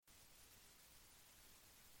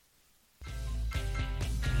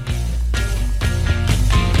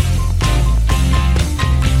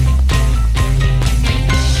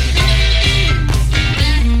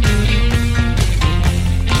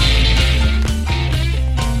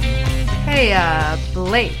Hey,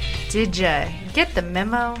 Blake, did you get the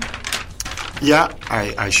memo? Yeah,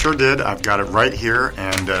 I sure did. I've got it right here,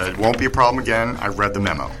 and it won't be a problem again. I read the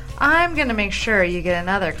memo. I'm going to make sure you get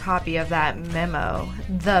another copy of that memo,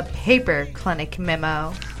 the Paper Clinic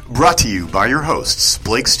memo. Brought to you by your hosts,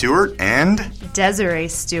 Blake Stewart and Desiree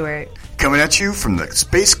Stewart. Coming at you from the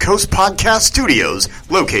Space Coast Podcast Studios,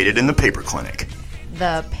 located in the Paper Clinic.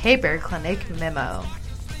 The Paper Clinic memo.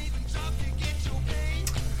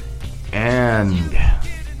 And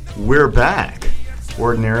we're back.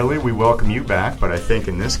 Ordinarily, we welcome you back, but I think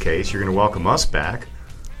in this case, you're going to welcome us back.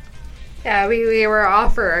 Yeah, we were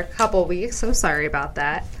off for a couple weeks, so sorry about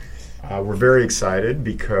that. We're very excited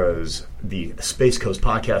because the Space Coast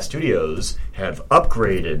Podcast Studios have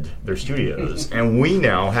upgraded their studios, and we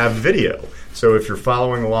now have video. So if you're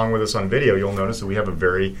following along with us on video, you'll notice that we have a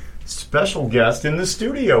very special guest in the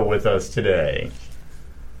studio with us today.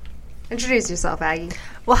 Introduce yourself, Aggie.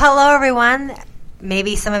 Well, hello, everyone.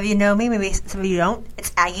 Maybe some of you know me, maybe some of you don't.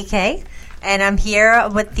 It's Aggie K, and I'm here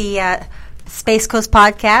with the Space Coast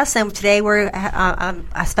Podcast, and today we're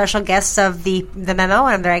a special guest of the memo,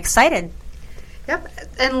 and I'm very excited. Yep.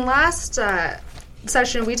 And last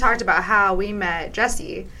session, we talked about how we met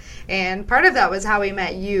Jesse. And part of that was how we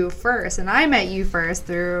met you first. And I met you first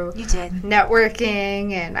through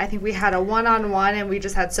networking. And I think we had a one-on-one, and we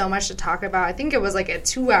just had so much to talk about. I think it was like a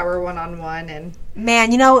 2-hour one-on-one. And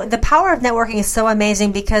man, you know, the power of networking is so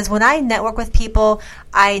amazing because when I network with people,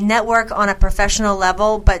 I network on a professional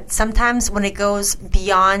level. But sometimes when it goes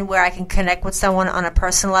beyond where I can connect with someone on a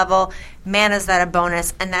personal level, man, is that a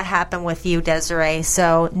bonus. And that happened with you, Desiree.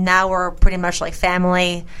 So now we're pretty much like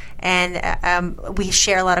family. And we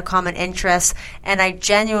share a lot of common interests. And I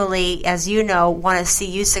genuinely, as you know, want to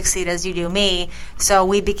see you succeed as you do me. So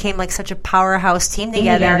we became like such a powerhouse team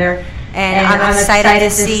together. And I'm excited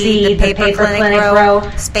to see the Paper Clinic grow,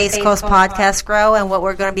 Space Coast Podcast grow, and what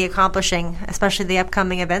we're going to be accomplishing, especially the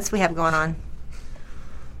upcoming events we have going on.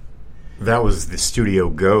 That was the studio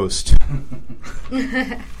ghost.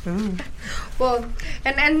 Well,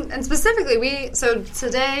 and specifically, so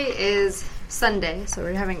today is Sunday, so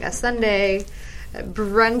we're having a Sunday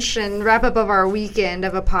brunch and wrap up of our weekend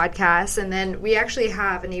of a podcast, and then we actually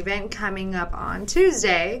have an event coming up on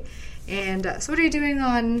Tuesday. And so what are you doing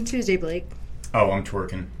on Tuesday, Blake? Oh, I'm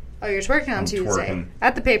twerking. Oh, you're twerking on Tuesday. Twerking.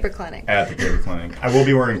 At the Paper Clinic. At the Paper Clinic. I will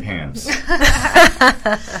be wearing pants.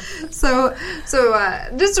 So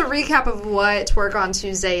just a recap of what Twerk on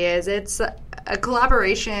Tuesday is. It's a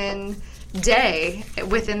collaboration day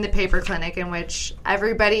within the Paper Clinic in which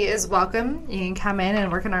everybody is welcome. You can come in and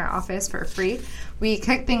work in our office for free. We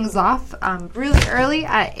kick things off really early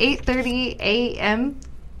at 8:30 a.m.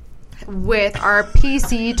 with our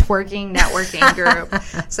PC Twerking Networking group.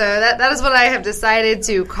 So that is what I have decided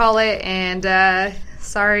to call it, and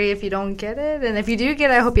sorry if you don't get it, and if you do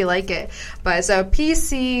get it, I hope you like it. But so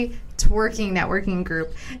PC Twerking Networking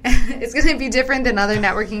group. It's going to be different than other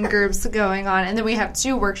networking groups going on, and then we have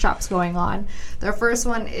 2 workshops going on. The first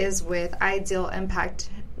one is with Ideal Impact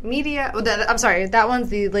Media. I'm sorry, that one's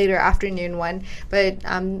the later afternoon one, but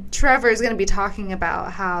Trevor is going to be talking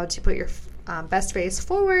about how to put your best face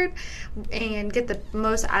forward and get the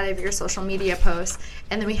most out of your social media posts.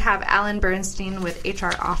 And then we have Alan Bernstein with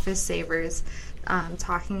HR Office Savers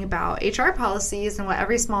talking about HR policies and what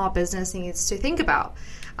every small business needs to think about.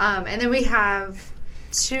 And then we have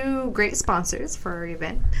 2 great sponsors for our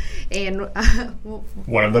event, and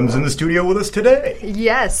one of them's in the studio with us today.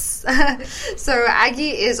 Yes. So Aggie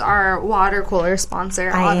is our water cooler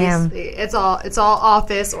sponsor. Obviously, it's all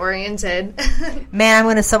office oriented. Man, I'm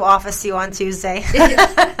going to sub-office you on Tuesday.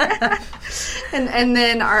 And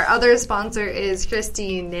then our other sponsor is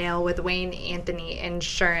Christy Nail with Wayne Anthony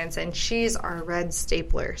Insurance, and she's our red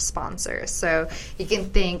stapler sponsor. So you can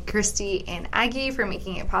thank Christy and Aggie for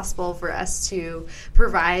making it possible for us to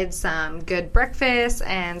provide some good breakfast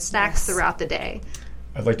and snacks throughout the day.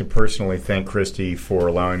 I'd like to personally thank Christy for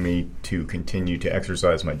allowing me to continue to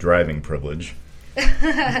exercise my driving privilege.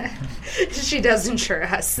 She does insure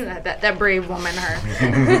us, that brave woman,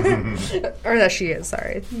 her. Or that she is,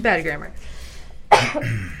 sorry. Bad grammar.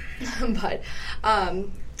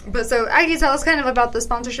 But so, Aggie, tell us kind of about the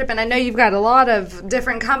sponsorship, and I know you've got a lot of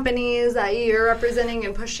different companies that you're representing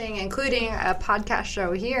and pushing, including a podcast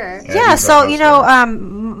show here. Yeah, so, you know,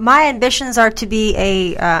 my ambitions are to be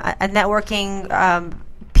a networking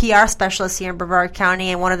PR specialist here in Brevard County,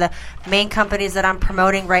 and one of the main companies that I'm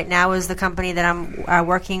promoting right now is the company that I'm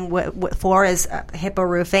working for is Hippo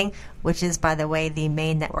Roofing. which is, by the way, the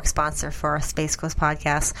main network sponsor for our Space Coast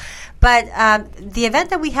podcast. But the event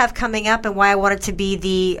that we have coming up, and why I wanted to be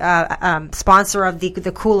the sponsor of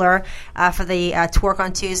the cooler for the Twerk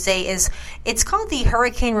on Tuesday, is it's called the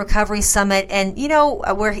Hurricane Recovery Summit. And,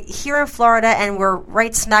 we're here in Florida, and we're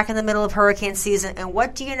right smack in the middle of hurricane season. And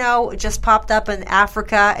what do you know just popped up in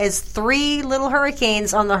Africa is 3 little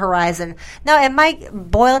hurricanes on the horizon. Now, it might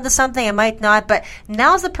boil into something, it might not, but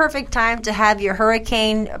now's the perfect time to have your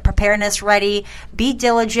hurricane preparedness ready. Be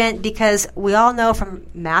diligent, because we all know from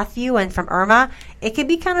Matthew and from Irma, it can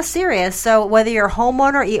be kind of serious. So whether you're a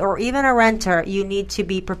homeowner or even a renter, you need to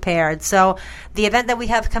be prepared. So the event that we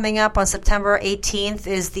have coming up on September 18th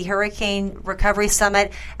is the Hurricane Recovery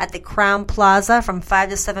Summit at the Crown Plaza from 5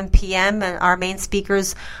 to 7 p.m. And our main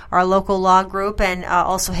speakers are local law group and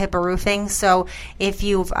also HIPAA Roofing. So if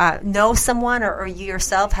you know someone or you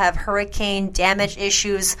yourself have hurricane damage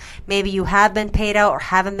issues, maybe you have been paid out or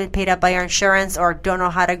haven't been paid out by your insurance or don't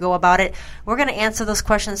know how to go about it, we're going to answer those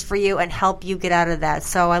questions for you and help you get out of that.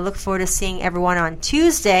 So I look forward to seeing everyone on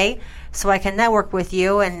Tuesday so I can network with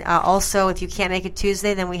you. And also, if you can't make it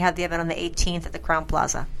Tuesday, then we have the event on the 18th at the Crown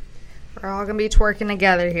Plaza. We're all going to be twerking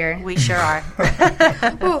together here. We sure are.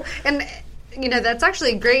 Well, and that's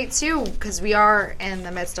actually great too, because we are in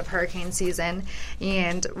the midst of hurricane season.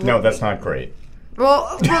 And no, that's not great.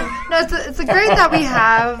 Well, no, it's great that we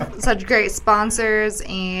have such great sponsors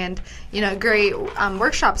and, great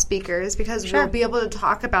workshop speakers, because we'll be able to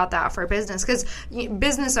talk about that for business, because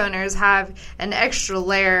business owners have an extra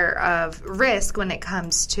layer of risk when it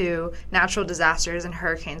comes to natural disasters and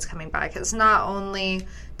hurricanes coming by, because not only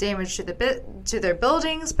damage to their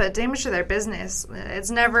buildings, but damage to their business. It's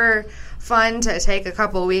never fun to take a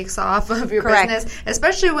couple of weeks off of your business,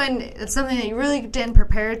 especially when it's something that you really didn't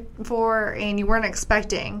prepare for and you weren't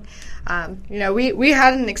expecting. We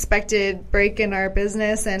had an expected break in our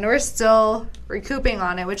business, and we're still recouping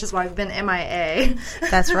on it, which is why we've been MIA.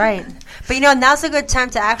 That's right. But, now's a good time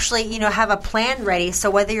to actually, have a plan ready. So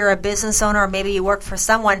whether you're a business owner or maybe you work for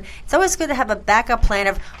someone, it's always good to have a backup plan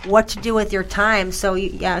of what to do with your time. So,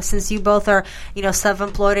 since you both are,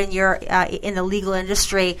 self-employed and you're in the legal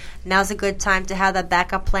industry, now's a good time to have that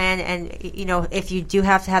backup plan. And, if you do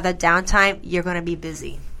have to have that downtime, you're going to be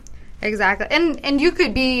busy. Exactly. And you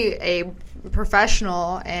could be a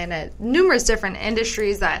professional in numerous different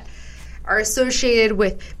industries that are associated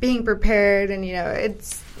with being prepared, and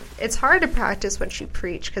it's hard to practice what you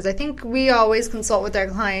preach, because I think we always consult with our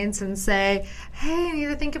clients and say, hey, you need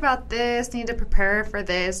to think about this, you need to prepare for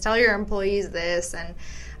this, tell your employees this, and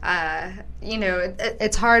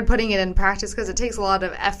it's hard putting it in practice because it takes a lot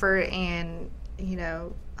of effort and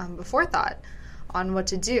forethought on what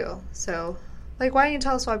to do. So why don't you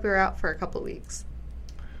tell us why we were out for a couple of weeks?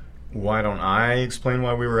 Why don't I explain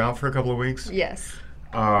why we were out for a couple of weeks? Yes.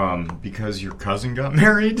 Because your cousin got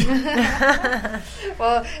married.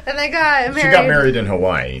 Well, and they got married. She got married in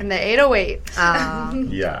Hawaii. In the 808.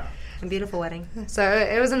 Yeah. A beautiful wedding. So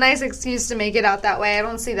it was a nice excuse to make it out that way. I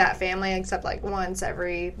don't see that family except once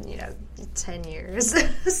every, 10 years.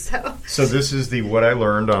 So this is the What I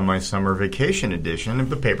Learned on My Summer Vacation edition of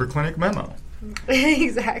the Paper Clinic Memo.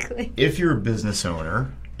 Exactly. If you're a business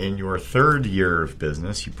owner in your 3rd year of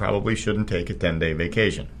business, you probably shouldn't take a 10-day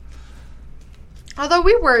vacation. Although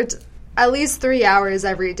we worked at least 3 hours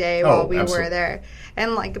every day while we were there.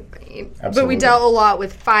 And but we dealt a lot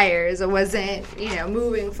with fires. It wasn't,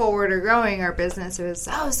 moving forward or growing our business. It was,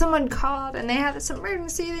 someone called and they had this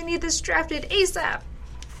emergency. They need this drafted ASAP.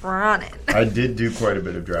 We're on it. I did do quite a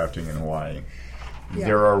bit of drafting in Hawaii. Yeah.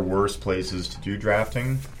 There are worse places to do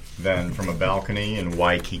drafting than from a balcony in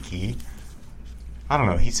Waikiki. I don't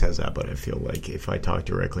know, he says that, but I feel like if I talk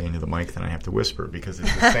directly into the mic, then I have to whisper because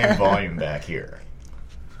it's the same volume back here.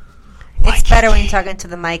 It's Waikiki. Better when you talk into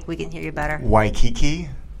the mic. We can hear you better. Waikiki?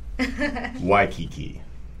 Waikiki.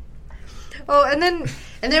 Oh, and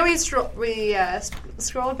then we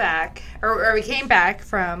scrolled back, or we came back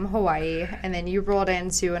from Hawaii, and then you rolled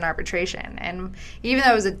into an arbitration. And even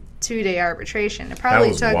though it was a 2-day arbitration, it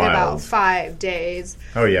probably took about 5 days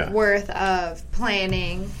worth of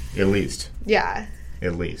planning. At least. Yeah.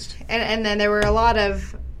 At least. And then there were a lot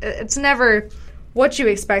of, it's never what you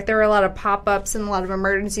expect. There were a lot of pop-ups and a lot of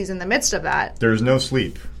emergencies in the midst of that. There's no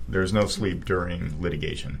sleep. There's no sleep during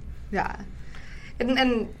litigation. Yeah.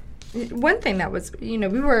 And one thing that was,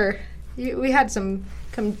 we had some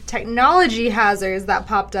technology hazards that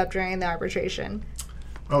popped up during the arbitration.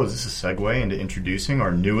 Oh, is this a segue into introducing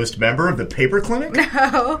our newest member of the Paper Clinic?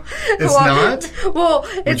 No. It's not? Well,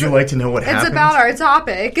 would you like to know what happened? It's about our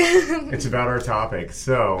topic. It's about our topic.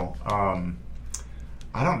 So,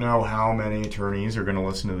 I don't know how many attorneys are going to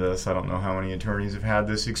listen to this. I don't know how many attorneys have had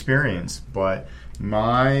this experience, but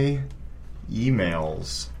my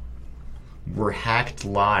emails were hacked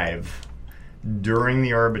live during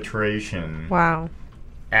the arbitration. Wow.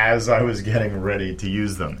 As I was getting ready to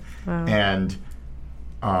use them. Wow. And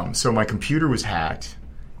so my computer was hacked,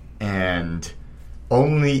 and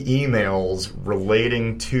only emails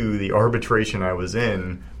relating to the arbitration I was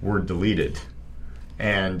in were deleted.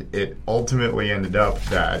 And it ultimately ended up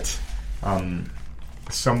that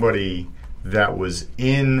somebody that was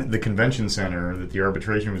in the convention center that the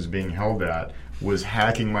arbitration was being held at was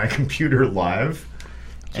hacking my computer live.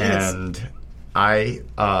 Jeez. And I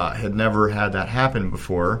had never had that happen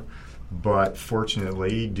before, but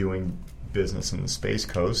fortunately, doing business in the Space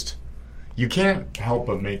Coast, you can't help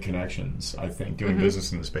but make connections, I think, doing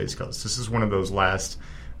business in the Space Coast. This is one of those last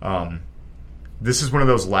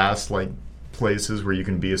like places where you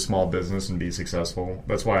can be a small business and be successful.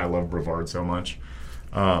 That's why I love Brevard so much.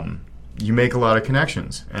 You make a lot of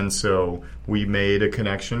connections. And so we made a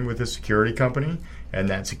connection with a security company, and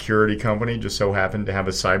that security company just so happened to have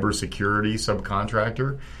a cybersecurity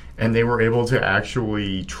subcontractor, and they were able to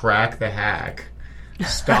actually track the hack.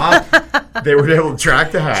 They were able to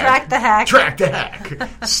track the hack.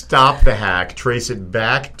 Stop the hack, trace it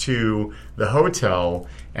back to the hotel,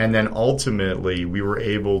 and then ultimately we were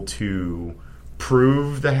able to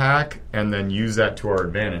prove the hack and then use that to our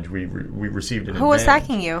advantage. We received an advantage. Who was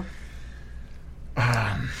hacking you?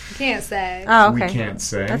 Can't say. Oh, okay. We can't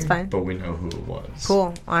say. That's fine. But we know who it was.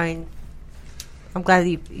 Cool. I mean, I'm glad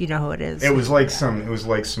that you know who it is. It was like some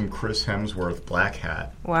Chris Hemsworth black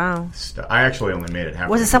hat. Wow. I actually only made it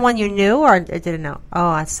halfway. Was it someone you knew or didn't know?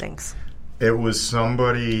 Oh, that stinks. It was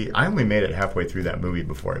somebody. I only made it halfway through that movie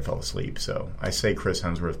before I fell asleep. So I say Chris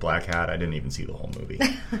Hemsworth black hat. I didn't even see the whole movie.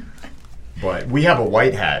 But we have a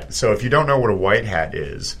white hat. So if you don't know what a white hat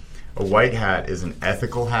is, a white hat is an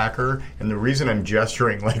ethical hacker. And the reason I'm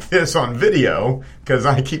gesturing like this on video, because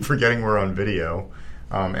I keep forgetting we're on video,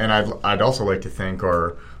 and I'd also like to thank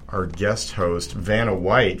our guest host, Vanna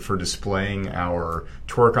White, for displaying our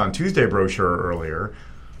Twerk on Tuesday brochure earlier.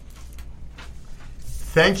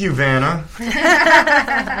 Thank you, Vanna.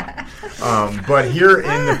 But here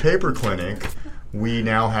in the paper clinic, we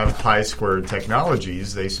now have Pi Squared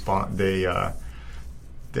Technologies. They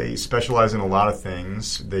specialize in a lot of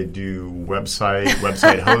things. They do website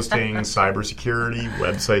hosting, cybersecurity,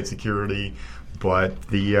 website security. But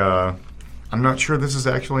I'm not sure this is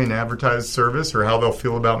actually an advertised service or how they'll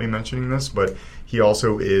feel about me mentioning this. But he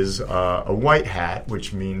also is a white hat,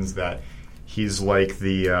 which means that he's like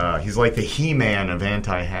the He-Man of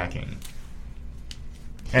anti-hacking.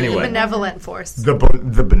 Anyway, The benevolent force. The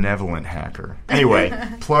benevolent hacker. Anyway,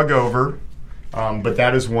 plug over. But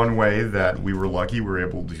that is one way that we were lucky. We were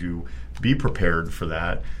able to be prepared for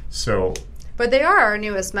that. So, But they are our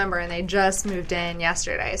newest member, and they just moved in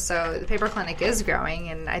yesterday. So the paper clinic is growing,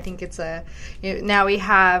 and I think it's now we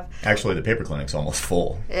have. Actually, the paper clinic's almost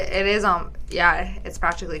full. It is it's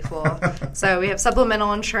practically full. So we have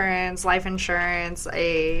supplemental insurance, life insurance,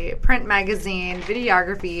 a print magazine,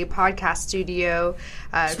 videography, podcast studio,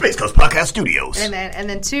 Space Coast Podcast Studios, and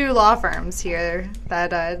then 2 law firms here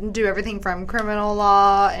that do everything from criminal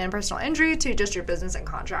law and personal injury to just your business and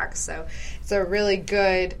contracts. So it's a really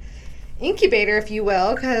good incubator, if you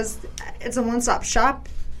will, because it's a one-stop shop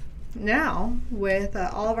now with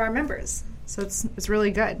all of our members. So it's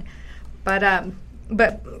really good. But kind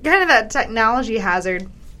of that technology hazard,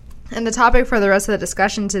 and the topic for the rest of the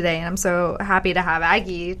discussion today, and I'm so happy to have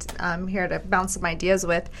Aggie here to bounce some ideas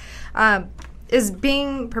with, is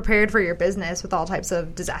being prepared for your business with all types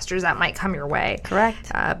of disasters that might come your way. Correct.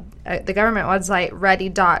 The government website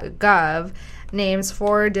ready.gov names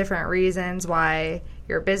 4 different reasons why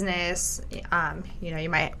your business, you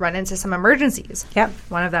might run into some emergencies. Yep.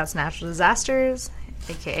 One of that's natural disasters,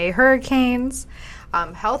 aka hurricanes,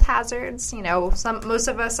 health hazards. Most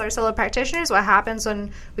of us are solo practitioners. What happens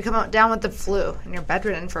when we come down with the flu and you're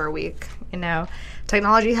bedridden for a week?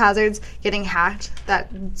 Technology hazards, getting hacked. That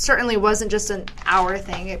certainly wasn't just an hour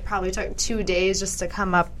thing. It probably took 2 days just to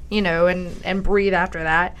come up, and breathe after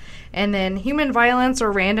that. And then human violence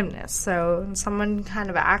or randomness. So someone kind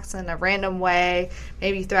of acts in a random way,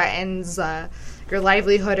 maybe threatens your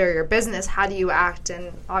livelihood or your business. How do you act?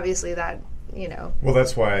 And obviously that, Well,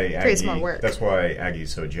 that's why creates more work. That's why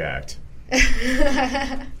Aggie's so jacked.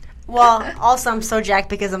 Well, also I'm so jacked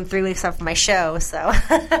because I'm 3 weeks off from my show, so.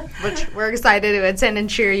 Which we're excited to attend and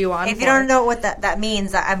cheer you on. If you don't know what that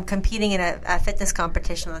means, I'm competing in a fitness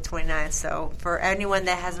competition on the 29th, so for anyone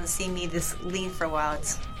that hasn't seen me this lean for a while,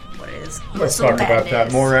 it's what it is. Let's talk about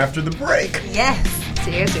that more after the break. Yes.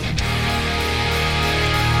 See you soon.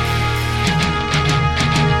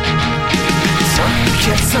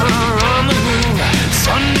 Thundercats are on the move.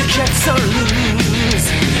 Thundercats are loose.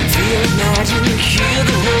 Feel magic, hear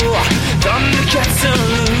the roar. Thundercats are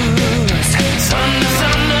loose. Thunder,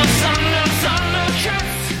 thunder, thunder,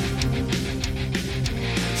 Thundercats.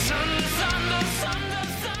 Thunder, thunder, thunder,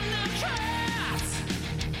 Thundercats.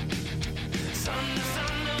 Thunder,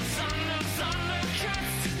 thunder, thunder, Thundercats. Thunder, thunder, thunder,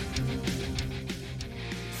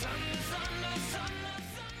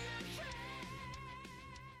 Thundercats.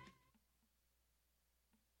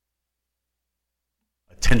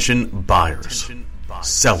 Attention buyers,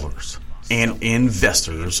 sellers, and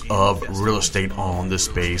investors of real estate on the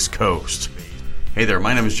Space Coast. Hey there,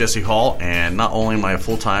 my name is Jesse Hall, and not only am I a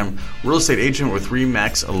full-time real estate agent with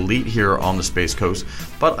RE/MAX Elite here on the Space Coast,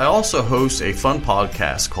 but I also host a fun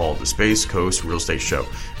podcast called the Space Coast Real Estate Show.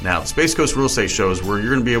 Now, the Space Coast Real Estate Show is where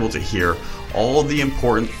you're going to be able to hear all the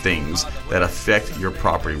important things that affect your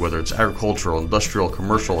property, whether it's agricultural, industrial,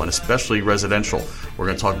 commercial, and especially residential. We're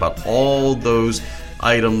going to talk about all those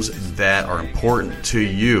items that are important to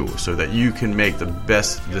you so that you can make the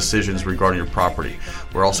best decisions regarding your property.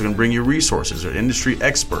 We're also going to bring you resources or industry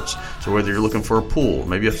experts. So whether you're looking for a pool,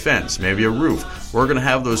 maybe a fence, maybe a roof, we're going to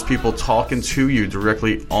have those people talking to you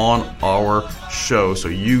directly on our show so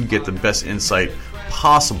you get the best insight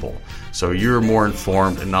possible. So you're more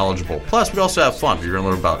informed and knowledgeable. Plus, we also have fun. You're going to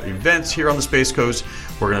learn about events here on the Space Coast.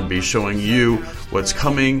 We're going to be showing you what's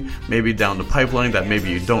coming, maybe down the pipeline that maybe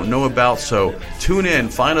you don't know about. So tune in,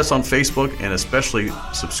 find us on Facebook, and especially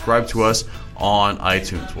subscribe to us on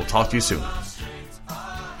iTunes. We'll talk to you soon.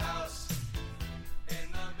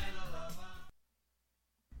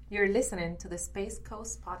 You're listening to the Space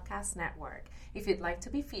Coast Podcast Network. If you'd like to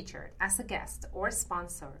be featured as a guest or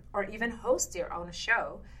sponsor or even host your own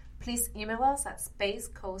show, please email us at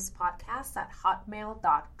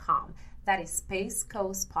spacecoastpodcast@hotmail.com. That is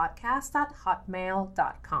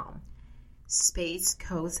spacecoastpodcast@hotmail.com. Space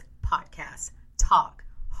Coast Podcast. Talk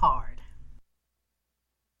hard.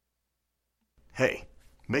 Hey,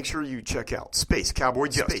 make sure you check out Space Cowboy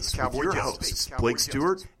Justice with your hosts, Blake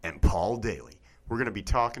Stewart and Paul Daly. We're going to be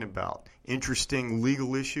talking about interesting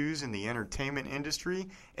legal issues in the entertainment industry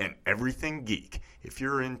and everything geek. If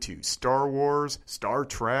you're into Star Wars, Star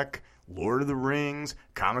Trek, Lord of the Rings,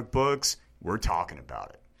 comic books, we're talking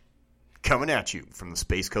about it. Coming at you from the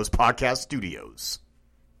Space Coast Podcast Studios.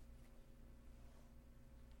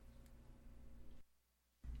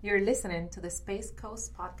 You're listening to the Space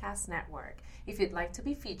Coast Podcast Network. If you'd like to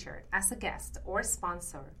be featured as a guest or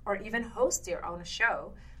sponsor or even host your own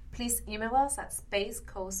show, please email us at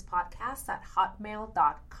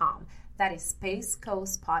spacecoastpodcast@hotmail.com. That is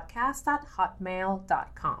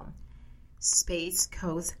spacecoastpodcast@hotmail.com. Space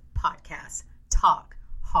Coast Podcast. Talk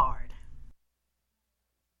hard.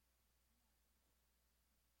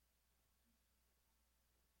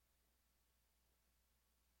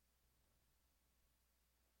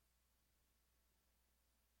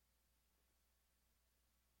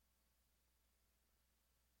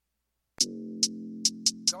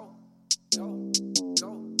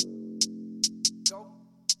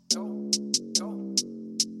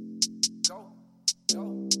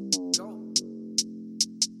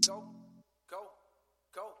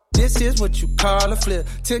 This is what you call a flip.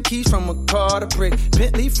 10 keys from a car to brick.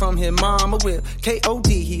 Bentley from his mama whip.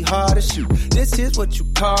 K.O.D. he hard to shoot. This is what you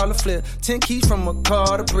call a flip. 10 keys from a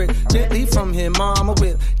car to brick. Bentley from his mama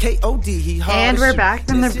whip. K.O.D. he hard And to we're shoot. back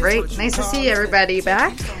from the break. Nice to see everybody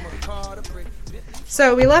back.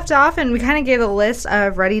 So we left off and we kind of gave a list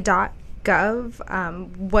of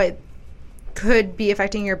ready.gov, what could be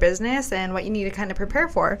affecting your business and what you need to kind of prepare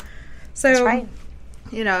for. So, That's right.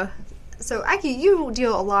 You know, so Aki, you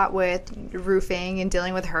deal a lot with roofing and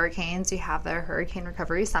dealing with hurricanes. You have the Hurricane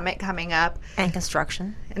Recovery Summit coming up, And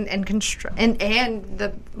construction. and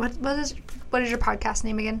the what is your podcast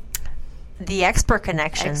name again? The Expert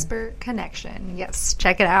Connection. Expert Connection. Yes,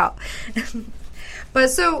 check it out.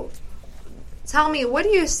 But so, tell me, what do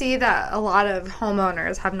you see that a lot of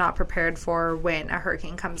homeowners have not prepared for when a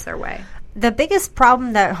hurricane comes their way? The biggest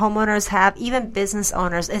problem that homeowners have, even business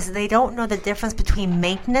owners, is they don't know the difference between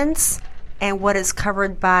maintenance and what is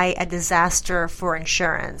covered by a disaster for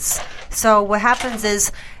insurance. So what happens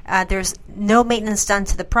is there's no maintenance done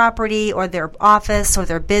to the property or their office or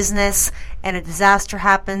their business, and a disaster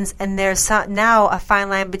happens, and there's now a fine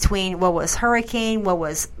line between what was hurricane, what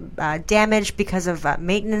was damage because of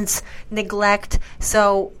maintenance neglect.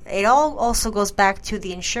 So it all also goes back to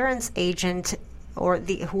the insurance agent or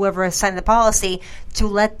whoever signed the policy to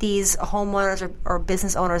let these homeowners or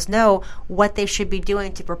business owners know what they should be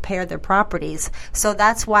doing to prepare their properties. So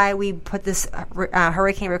that's why we put this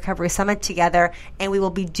Hurricane Recovery Summit together, and we will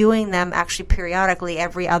be doing them actually periodically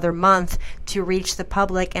every other month to reach the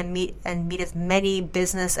public and meet as many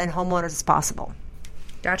business and homeowners as possible.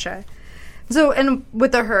 Gotcha. So, and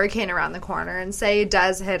with the hurricane around the corner, and say it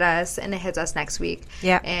does hit us, and it hits us next week.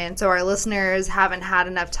 Yeah. And so our listeners haven't had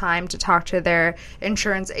enough time to talk to their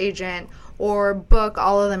insurance agent or book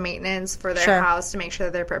all of the maintenance for their house to make sure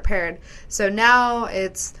that they're prepared. So now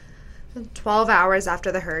it's 12 hours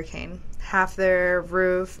after the hurricane. Half their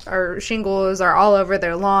roof or shingles are all over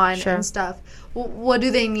their lawn and stuff. What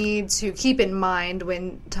do they need to keep in mind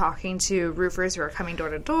when talking to roofers who are coming door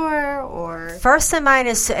to door? Or first in mind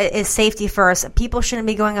is safety first. People shouldn't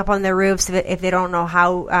be going up on their roofs if they don't know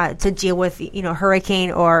how to deal with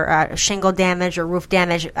hurricane or shingle damage or roof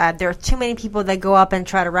damage. There are too many people that go up and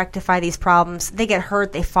try to rectify these problems. They get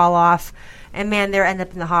hurt, they fall off, and man, they end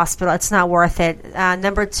up in the hospital. It's not worth it.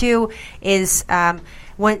 Number two is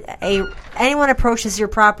when anyone approaches your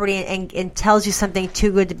property and tells you something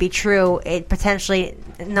too good to be true, it potentially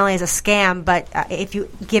not only is a scam, but if you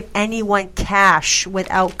give anyone cash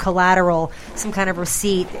without collateral, some kind of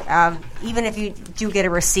receipt, even if you do get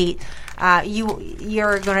a receipt,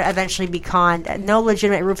 you're going to eventually be conned. No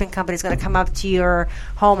legitimate roofing company is going to come up to your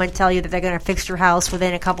home and tell you that they're going to fix your house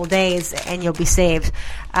within a couple days and you'll be saved.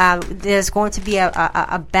 There's going to be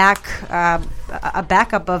a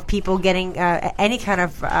backup of people getting any kind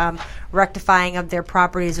of rectifying of their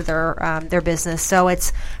properties or their business. So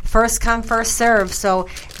it's first come, first serve. So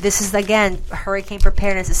this is, again, hurricane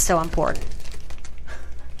preparedness is so important.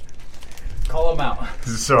 Call them out.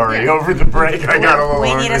 Sorry, over the break I got a little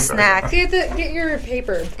We need a snack. Get your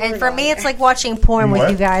paper. And for me, it's like watching porn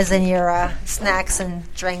with you guys and your snacks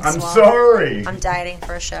and drinks. I'm sorry. I'm dieting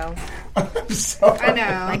for a show. I'm sorry. I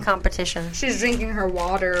know. My competition. She's drinking her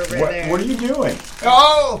water over there. What are you doing?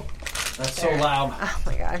 Oh! That's so loud. Oh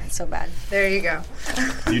my God, it's so bad. There you go.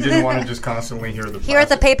 You didn't want to just constantly hear the Here at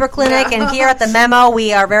the Paper Clinic and here at the Memo,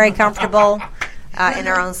 we are very comfortable in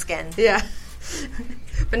our own skin. Yeah.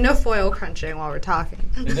 But no foil crunching while we're talking.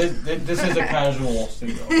 This is a casual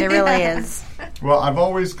studio. It really is. Well, I've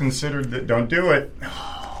always considered that. Don't do it.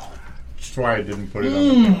 That's why I didn't put it on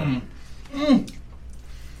the camera.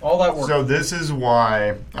 All that work. So this is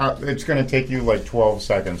why it's going to take you like 12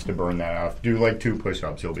 seconds to burn that off. Do like 2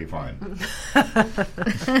 push-ups, you'll be fine.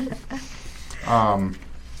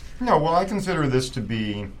 No, well, I consider this to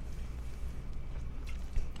be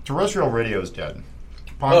terrestrial radio's dead.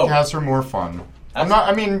 Podcasts are more fun.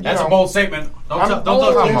 That's a bold statement. Don't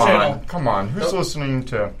tell Clear Channel. Come on. Who's listening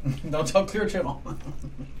to... Don't tell Clear Channel.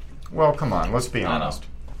 Well, come on. Let's be honest.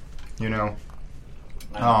 You know?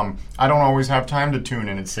 I don't always have time to tune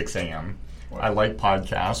in at 6 a.m. I like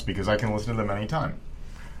podcasts because I can listen to them anytime.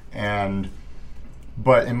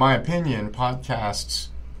 But in my opinion, podcasts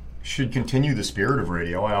should continue the spirit of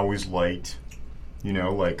radio. I always liked,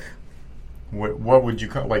 like, what would you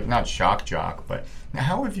call, like, not shock jock, but now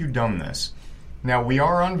how have you done this? Now, we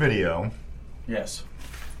are on video. Yes.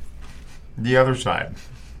 The other side.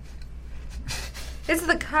 It's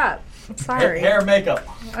the cup. Sorry. Hair makeup.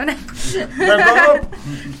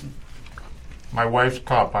 My wife's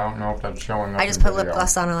cup. I don't know if that's showing up. I just put lip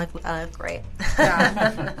gloss on and I look great.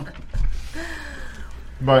 Yeah.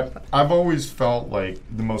 But I've always felt like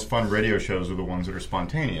the most fun radio shows are the ones that are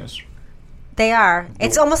spontaneous. They are.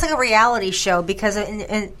 It's almost like a reality show because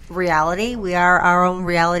in reality, we are our own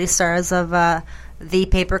reality stars of the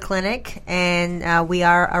Paper Clinic, and we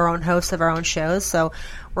are our own hosts of our own shows. So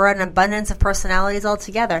we're an abundance of personalities all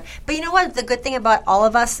together. But you know what? The good thing about all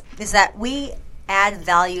of us is that we add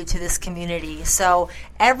value to this community. So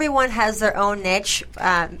everyone has their own niche.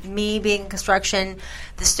 Me being construction,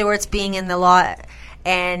 the Stewarts being in the law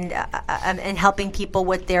and helping people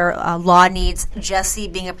with their law needs. Jesse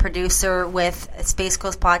being a producer with Space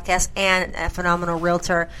Coast Podcast and a phenomenal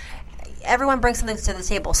realtor. Everyone brings something to the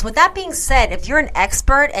table. So with that being said, if you're an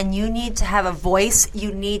expert and you need to have a voice,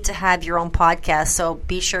 you need to have your own podcast. So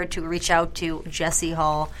be sure to reach out to Jesse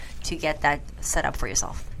Hall to get that set up for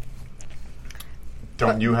yourself.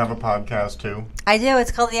 Don't you have a podcast too? I do.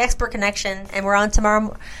 It's called The Expert Connection, and we're on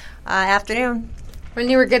tomorrow afternoon. When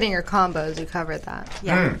you were getting your combos, you covered that.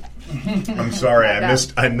 Yeah. I'm sorry,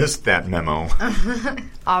 I missed that memo.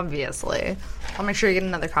 Obviously. I'll make sure you get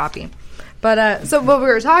another copy. But so what we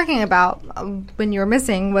were talking about when you were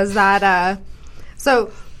missing was that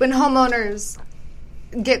so when homeowners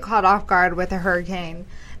get caught off guard with a hurricane,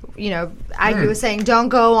 Aggie was saying, don't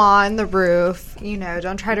go on the roof.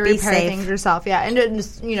 Don't try to repair things yourself. Yeah, and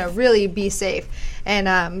just really be safe.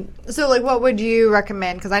 And so, what would you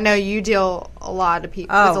recommend? Because I know you deal with a lot of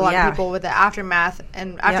people with the aftermath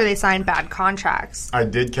and after they sign bad contracts. I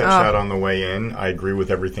did catch that on the way in. I agree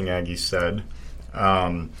with everything Aggie said.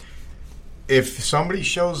 If somebody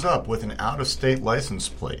shows up with an out-of-state license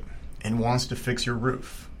plate and wants to fix your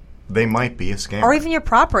roof, they might be a scammer. Or even your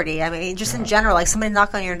property. I mean, just in general, like somebody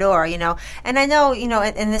knock on your door, And I know,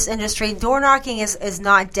 in this industry, door knocking is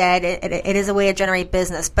not dead. It is a way to generate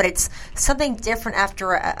business, but it's something different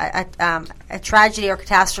after a tragedy or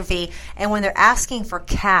catastrophe. And when they're asking for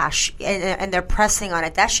cash and they're pressing on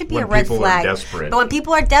it, that should be a red flag. But when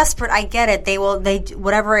people are desperate, I get it. They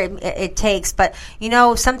whatever it takes. But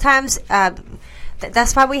sometimes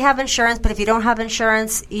that's why we have insurance. But if you don't have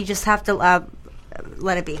insurance, you just have to.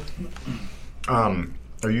 Let it be.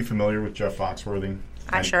 Are you familiar with Jeff Foxworthy?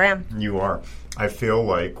 I sure am. You are. I feel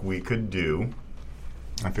like we could do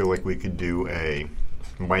a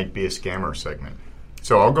might be a scammer segment.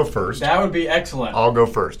 So I'll go first. That would be excellent. I'll go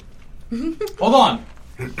first. Hold on.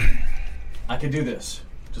 I can do this.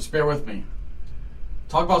 Just bear with me.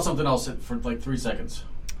 Talk about something else for 3 seconds.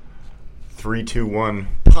 3, 2, 1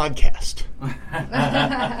 podcast.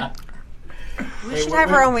 We should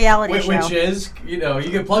have our own reality show. Which is, you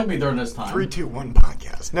can plug me during this time. 3, 2, 1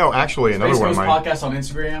 podcast. No, actually, another one. Space Coast Podcast on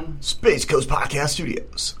Instagram. Space Coast Podcast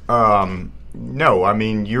Studios. No, I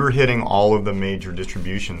mean, you're hitting all of the major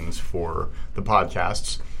distributions for the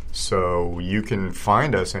podcasts, so you can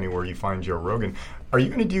find us anywhere you find Joe Rogan. Are you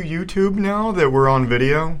going to do YouTube now that we're on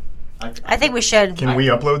video? I think we should. Can we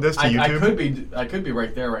upload this to YouTube? I could be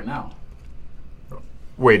right there right now.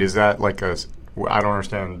 Wait, is that like a... I don't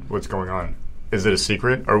understand what's going on. Is it a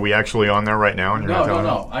secret? Are we actually on there right now? And you're not telling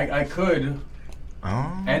No. I could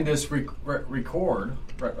end this recording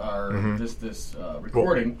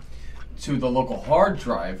to the local hard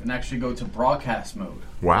drive and actually go to broadcast mode.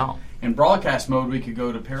 Wow. In broadcast mode, we could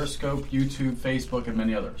go to Periscope, YouTube, Facebook, and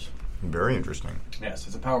many others. Very interesting. Yes,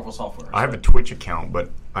 it's a powerful software. I have a Twitch account, but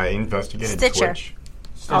I investigated Stitcher. Twitch.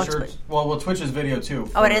 Stitcher. Well, Twitch is video too.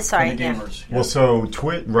 It is. Sorry, for the gamers. Yeah. Well, so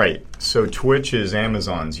Twitch is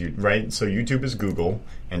Amazon's, right? So YouTube is Google,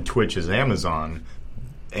 and Twitch is Amazon.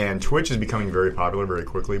 And Twitch is becoming very popular very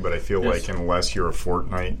quickly, but I feel like unless you're a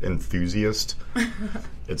Fortnite enthusiast,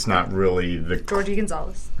 it's not really the... Georgie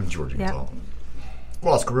Gonzalez.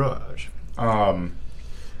 Lost Garage. What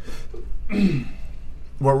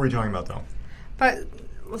were we talking about, though?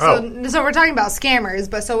 So we're talking about scammers,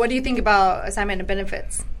 but so what do you think about assignment of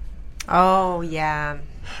benefits? Oh, yeah.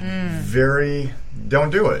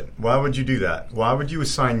 Don't do it. Why would you do that? Why would you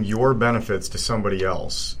assign your benefits to somebody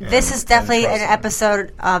else? This is definitely an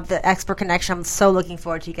episode of the Expert Connection. I'm so looking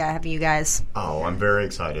forward to having you guys. Oh, I'm very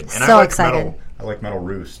excited. And so excited. I like metal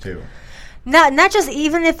roofs, too. Not just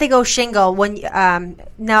even if they go shingle.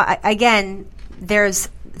 Again, there's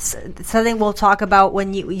something we'll talk about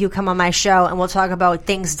when you come on my show, and we'll talk about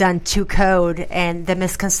things done to code and the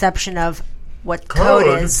misconception of what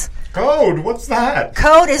code is. Code? What's that?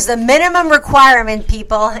 Code is the minimum requirement,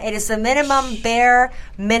 people. It is the bare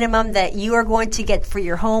minimum that you are going to get for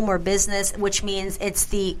your home or business, which means it's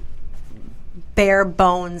the bare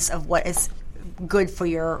bones of what is good for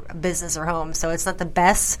your business or home. So it's not the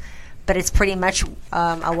best, but it's pretty much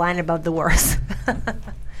a line above the worst.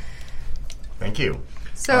 Thank you.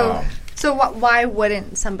 So why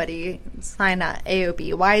wouldn't somebody sign a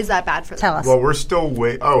AOB? Why is that bad for them? Tell us. Well, we're still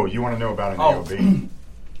waiting. Oh, you want to know about an AOB?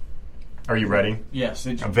 Are you ready? Yes.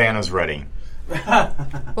 Vanna's ready.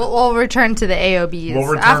 We'll return to the AOBs. We'll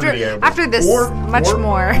return to the AOBs. After this, much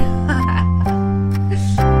more.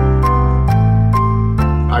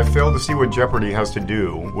 I fail to see what Jeopardy has to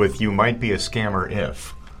do with "You Might Be a Scammer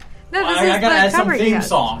If." No, this I gotta add some theme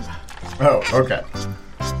songs. Oh, okay.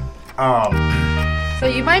 So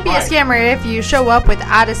you might be a scammer if you show up with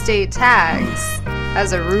out-of-state tags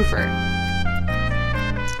as a roofer.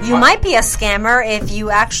 You might be a scammer if you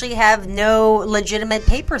actually have no legitimate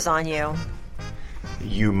papers on you.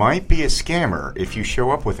 You might be a scammer if you show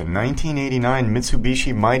up with a 1989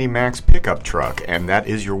 Mitsubishi Mighty Max pickup truck, and that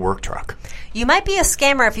is your work truck. You might be a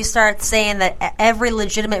scammer if you start saying that every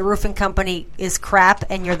legitimate roofing company is crap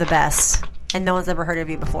and you're the best, and no one's ever heard of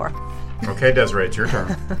you before. Okay, Desiree, it's your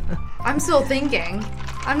turn. I'm still thinking.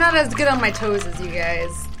 I'm not as good on my toes as you guys.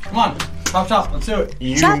 Come on, chop, let's do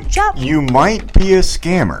it. Chop. You might be a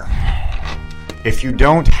scammer if you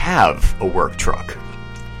don't have a work truck.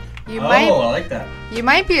 I like that. You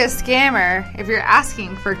might be a scammer if you're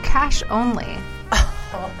asking for cash only.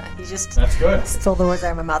 You just That's good. stole the words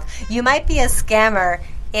out of my mouth. You might be a scammer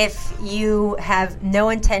if you have no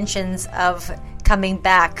intentions of coming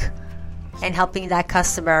back and helping that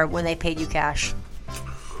customer when they paid you cash.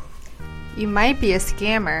 You might be a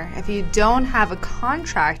scammer if you don't have a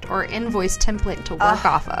contract or invoice template to work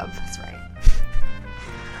off of. That's right.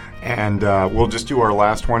 And we'll just do our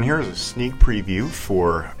last one here as a sneak preview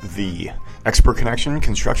for the Expert Connection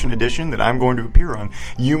Construction Edition that I'm going to appear on.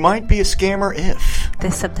 You might be a scammer if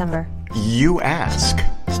This September. you ask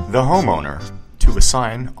the homeowner to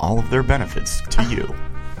assign all of their benefits to you.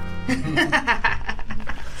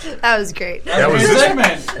 That was great. That was Great this,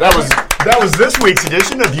 segment. that was this week's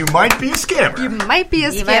edition of You Might Be a Scammer. You might be a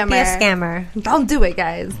You scammer. might be a scammer. Don't do it,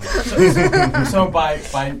 guys. So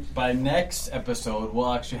by next episode,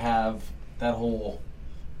 we'll actually have that whole,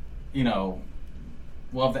 we'll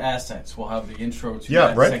have the assets. We'll have the intro to Yeah,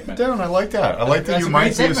 that write segment. it down. I like that. I like that That's you a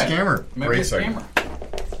might great be a segment. scammer. You might Great be a segment.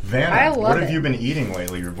 scammer. Vanna, I love what have it. you been eating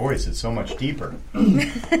lately? Your voice is so much deeper.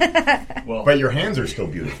 Well, But your hands are still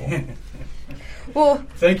beautiful. Well,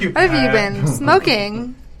 thank you. what have you been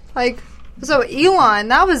smoking? So Elon,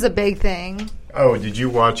 that was a big thing. Oh, did you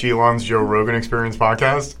watch Elon's Joe Rogan Experience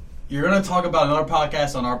podcast? You're going to talk about another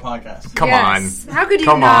podcast on our podcast. Come Yes. How could you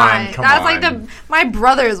Come not? on, come That's on. like my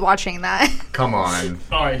brother is watching that. Come on.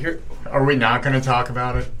 All right, here. Are we not going to talk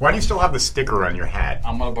about it? Why do you still have the sticker on your hat?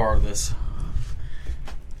 I'm going to borrow this.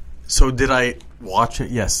 So did I watch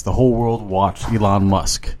it? Yes, the whole world watched Elon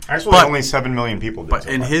Musk. Actually, But- only 7 million people did. But so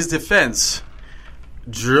in far. his defense,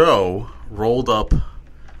 Joe rolled up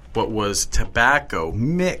what was tobacco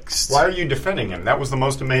mixed. Why are you defending him? That was the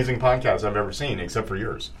most amazing podcast I've ever seen, except for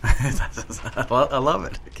yours. I love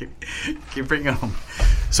it. Keep bringing them.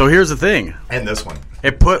 So here's the thing. And this one.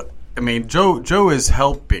 Joe is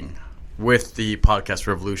helping with the podcast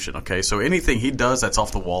revolution, okay? So anything he does that's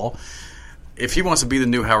off the wall, if he wants to be the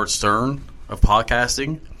new Howard Stern of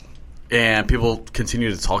podcasting and people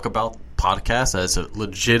continue to talk about podcasts as a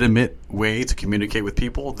legitimate way to communicate with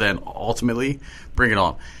people, then ultimately bring it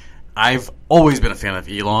on. I've always been a fan of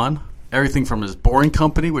Elon. Everything from his Boring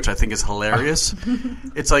Company, which I think is hilarious.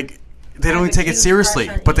 It's like they don't even take it seriously,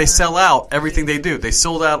 but they sell out everything they do. They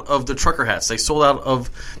sold out of the trucker hats. They sold out of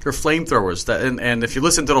their flamethrowers. And if you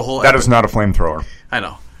listen to the whole That is not a flamethrower. I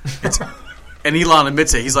know. And Elon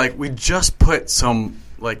admits it. He's like, we just put some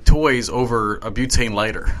toys over a butane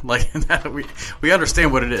lighter. We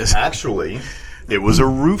understand what it is. Actually, it was a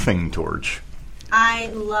roofing torch. I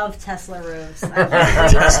love Tesla roofs. I'm a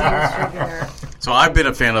huge distributor. So I've been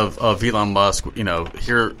a fan of Elon Musk.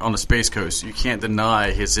 Here on the Space Coast, you can't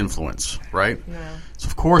deny his influence, right? No. So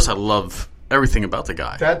of course I love everything about the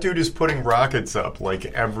guy. That dude is putting rockets up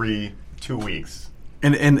every 2 weeks.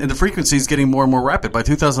 And the frequency is getting more and more rapid. By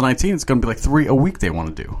 2019, it's going to be 3 a week they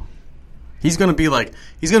want to do. He's going to be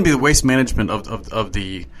the waste management of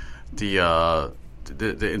the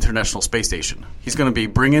International Space Station. He's going to be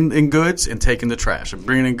bringing in goods and taking the trash and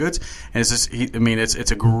bringing in goods. And it's just,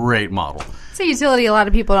 it's a great model. It's a utility a lot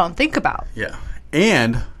of people don't think about. Yeah.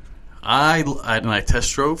 And I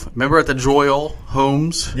test drove. Remember at the Joyal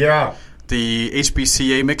Homes? Yeah. The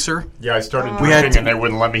HBCA mixer? Yeah, I started We had drinking to- and they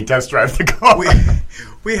wouldn't let me test drive the car.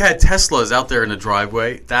 We had Teslas out there in the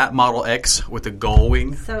driveway. That Model X with the gull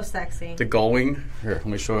wing. So sexy. The gull wing. Here, let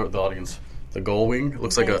me show the audience. The gull wing. It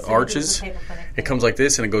looks Okay, like so arches. this is a paper clinic It thing. comes like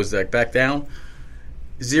this and it goes back down.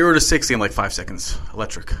 0 to 60 in 5 seconds.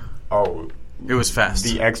 Electric. Oh, It was fast.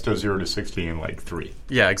 the X does 0 to 60 in 3.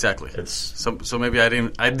 Yeah, exactly. It's So maybe I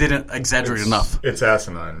didn't exaggerate enough. It's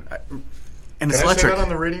asinine. And it's Can I say electric. that on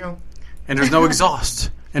the radio? And there's no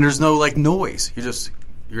exhaust. And there's no noise.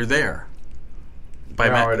 You're there.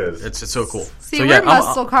 No, it is. It's so cool. See, so, we're yeah,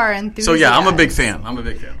 muscle car enthusiasts. So yeah, I'm a big fan.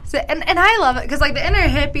 So, and I love it because the inner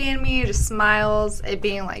hippie in me just smiles it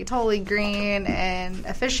being totally green and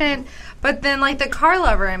efficient, but then the car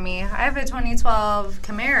lover in me, I have a 2012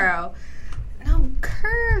 Camaro, no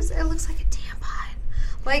curves. It looks like a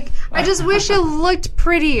tampon. I just wish it looked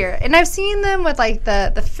prettier. And I've seen them with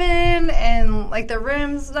the fin and the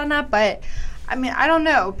rims done up, but I don't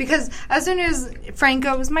know, because as soon as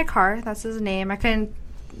Franco was my car, that's his name, I couldn't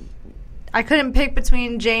pick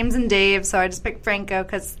between James and Dave, so I just picked Franco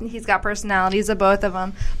because he's got personalities of both of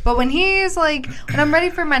them. But when when I'm ready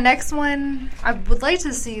for my next one, I would like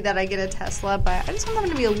to see that I get a Tesla, but I just want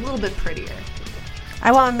them to be a little bit prettier.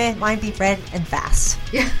 I want mine to be red and fast.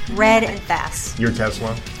 Yeah. Red and fast. Your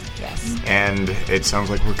Tesla? Yes. And it sounds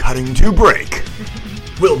like we're cutting to break.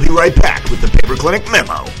 We'll be right back with the Paper Clinic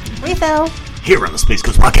Memo Refill. here on the Space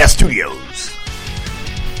Coast Podcast Studios.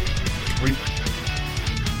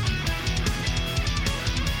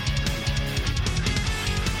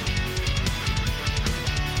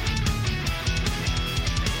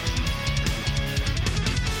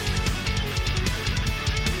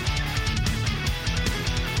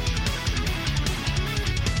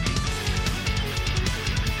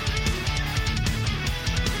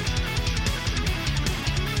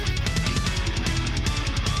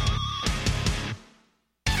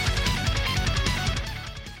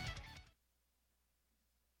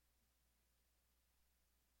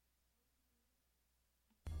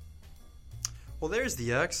 Well, there's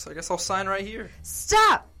the X. I guess I'll sign right here.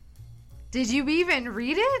 Stop! Did you even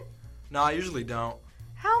read it? No, I usually don't.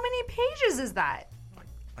 How many pages is that?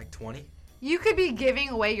 Like 20? You could be giving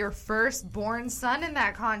away your firstborn son in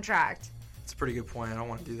that contract. That's a pretty good point. I don't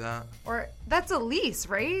want to do that. Or that's a lease,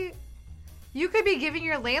 right? You could be giving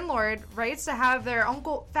your landlord rights to have their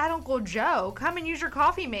Fat Uncle Joe come and use your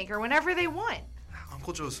coffee maker whenever they want.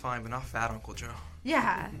 Uncle Joe's fine, but not Fat Uncle Joe.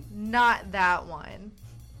 Yeah, not that one.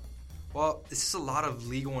 Well, this is a lot of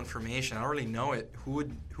legal information. I don't really know it. Who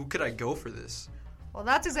could I go for this? Well,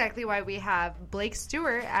 that's exactly why we have Blake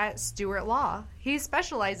Stewart at Stewart Law. He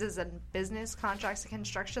specializes in business, contracts, and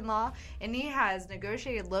construction law, and he has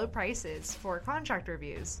negotiated low prices for contract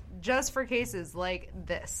reviews, just for cases like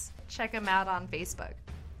this. Check him out on Facebook,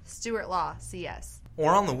 Stewart Law CS.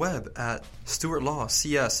 Or on the web at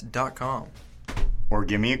stewartlawcs.com. Or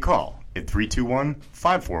give me a call at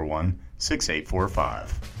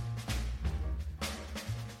 321-541-6845.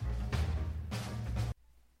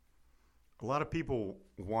 A lot of people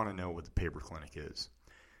want to know what the Paper Clinic is.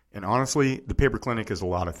 And honestly, the Paper Clinic is a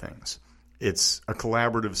lot of things. It's a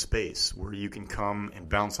collaborative space where you can come and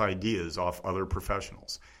bounce ideas off other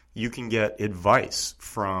professionals. You can get advice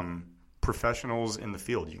from professionals in the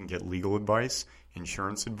field. You can get legal advice,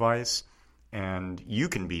 insurance advice, and you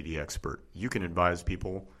can be the expert. You can advise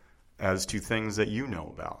people as to things that you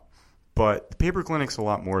know about. But the Paper Clinic's a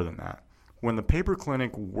lot more than that. When the Paper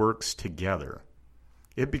Clinic works together,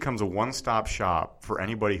 it becomes a one-stop shop for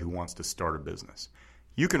anybody who wants to start a business.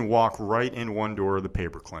 You can walk right in one door of the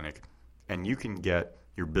Paper Clinic, and you can get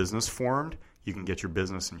your business formed, you can get your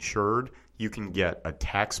business insured, you can get a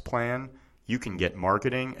tax plan, you can get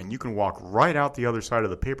marketing, and you can walk right out the other side of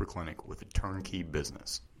the Paper Clinic with a turnkey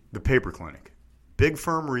business. The Paper Clinic. Big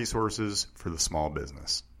firm resources for the small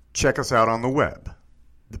business. Check us out on the web,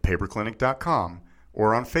 thepaperclinic.com,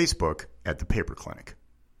 or on Facebook at The Paper Clinic.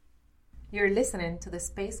 You're listening to the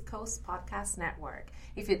Space Coast Podcast Network.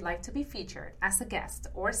 If you'd like to be featured as a guest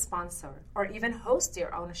or sponsor or even host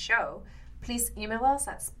your own show, please email us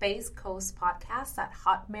at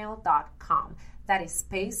spacecoastpodcast@hotmail.com. That is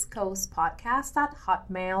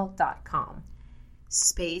spacecoastpodcast@hotmail.com.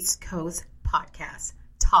 Space Coast Podcast.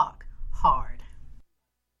 Talk hard.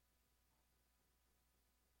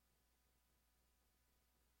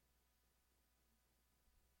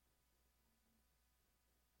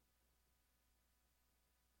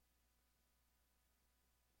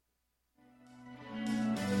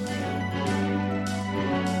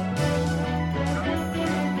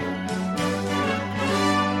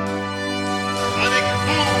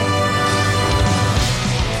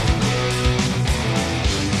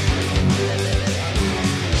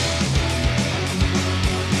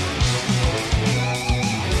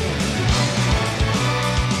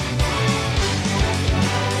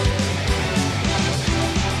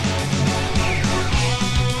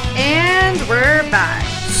 We're back.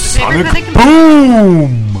 Sonic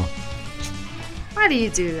Boom! Why do you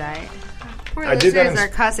do that? Poor I did that listeners in- are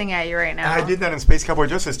cussing at you right now. I did that in Space Cowboy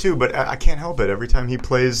Justice too, but I can't help it. Every time he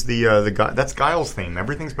plays the guy, that's Guile's theme.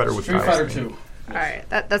 Everything's better with Street Guile's Fighter theme. 2. All right,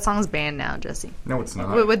 that song's banned now, Jesse. No, it's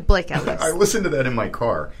not. With Blake Ellis. I listen to that in my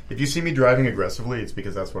car. If you see me driving aggressively, it's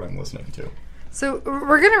because that's what I'm listening to. So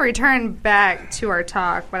we're going to return back to our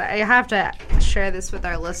talk, but I have to share this with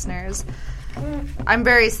our listeners. I'm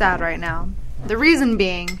very sad right now. The reason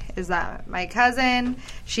being is that my cousin,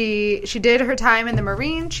 she did her time in the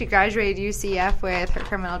Marines. She graduated UCF with her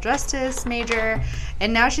criminal justice major,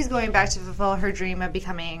 and now she's going back to fulfill her dream of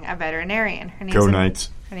becoming a veterinarian. Her name's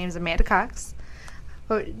Her name's Amanda Cox.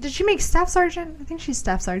 Oh, did she make staff sergeant? I think she's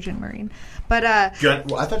staff sergeant Marine. But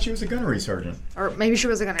Well, I thought she was a gunnery sergeant. or maybe she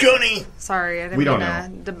was a gunner. Gunny! Sorry, I didn't We mean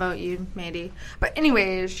don't to demote you, Mandy. But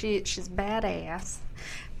anyway, she's badass.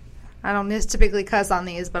 I don't typically cuss on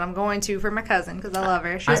these, but I'm going to for my cousin because I love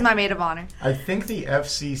her. She was my maid of honor. I think the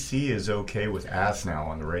FCC is okay with ass now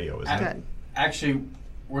on the radio, isn't it? Good. Actually,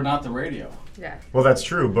 we're not the radio. Yeah. Well, that's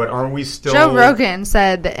true, but aren't we still... Joe Rogan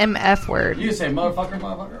said the MF word. You say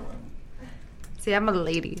motherfucker. See, I'm a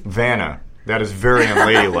lady. Vanna. That is very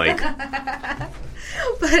unladylike.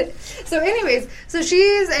 But so, anyways, so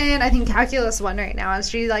she's in I think Calculus 1 right now, and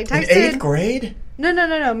she like In texted. 8th grade?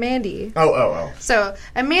 No, Mandy. Oh. So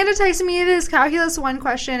Amanda texted me this Calculus 1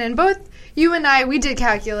 question, and both you and I, we did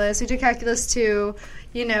Calculus. We did Calculus 2,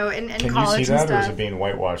 in Can college you see and that, or is stuff. it being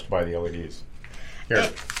whitewashed by the LEDs? Here,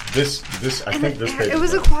 this. I think this page. It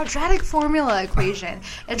was a quadratic formula equation,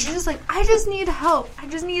 and she's just like, I just need help. I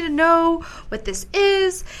just need to know what this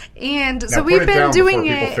is, and so Now we've put it been down doing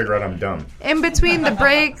before people it figure out I'm dumb. in between the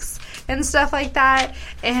breaks and stuff like that,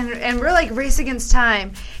 and we're like race against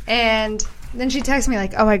time, and then she texts me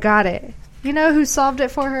like, oh, I got it. You know who solved it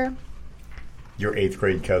for her? Your 8th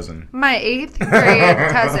grade cousin. My 8th grade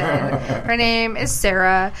cousin. Her name is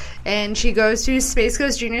Sarah, and she goes to Space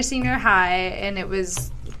Coast Junior Senior High, and it was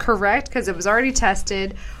correct because it was already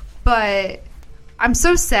tested. But I'm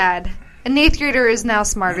so sad. An 8th grader is now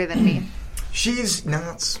smarter than me. She's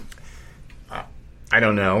not... I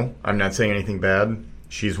don't know. I'm not saying anything bad.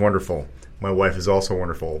 She's wonderful. My wife is also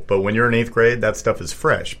wonderful. But when you're in 8th grade, that stuff is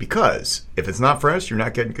fresh. Because if it's not fresh, you're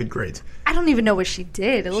not getting good grades. I don't even know what she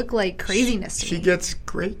did. It looked like craziness to me. She gets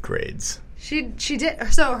great grades. She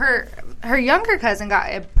did. So her younger cousin got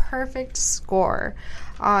a perfect score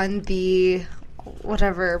on the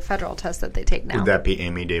whatever federal test that they take now. Would that be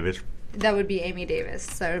Amy Davis? That would be Amy Davis.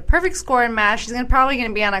 So perfect score in math. She's probably going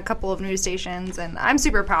to be on a couple of news stations, and I'm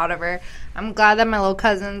super proud of her. I'm glad that my little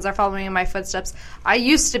cousins are following in my footsteps. I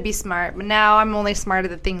used to be smart, but now I'm only smart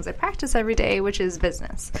at the things I practice every day, which is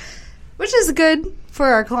business, which is good for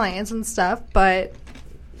our clients and stuff. But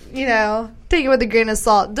take it with a grain of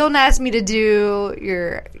salt. Don't ask me to do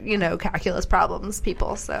your calculus problems,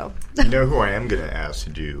 people. So you know who I am going to ask to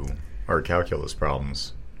do our calculus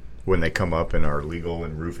problems when they come up in our legal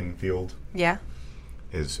and roofing field? Yeah.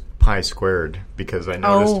 Is pi squared, because I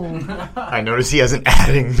noticed he has an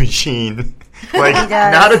adding machine. Like,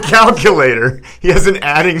 not a calculator. He has an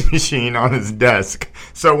adding machine on his desk.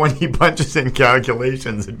 So when he punches in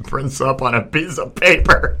calculations, it prints up on a piece of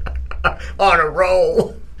paper on a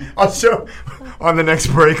roll. On the next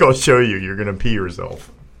break, I'll show you. You're going to pee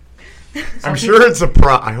yourself. I'm sure it's a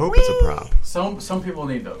prop. I hope it's a prop. Some people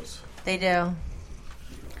need those. They do.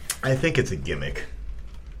 I think it's a gimmick.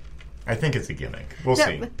 We'll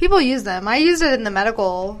see. People use them. I use it in the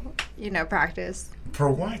medical, practice.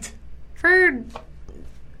 For what? For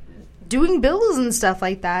doing bills and stuff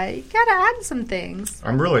like that. You gotta add some things.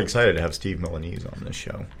 I'm really excited to have Steve Milanese on this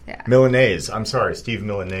show. Yeah. Milanese. I'm sorry, Steve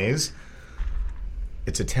Milanese.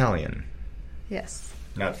 It's Italian. Yes.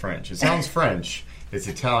 Not French. It sounds French. It's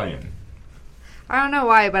Italian. I don't know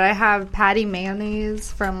why, but I have Patty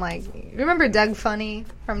Mayonnaise from, remember Doug Funny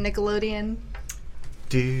from Nickelodeon?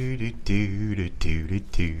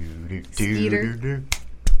 Skeeter.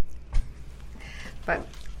 But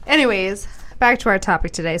anyways, back to our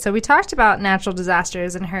topic today. So we talked about natural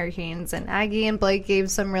disasters and hurricanes, and Aggie and Blake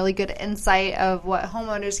gave some really good insight of what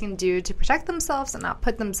homeowners can do to protect themselves and not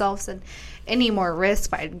put themselves in any more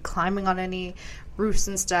risk by climbing on any roofs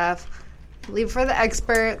and stuff. Leave for the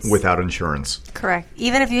experts. Without insurance. Correct.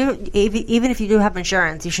 Even if you do have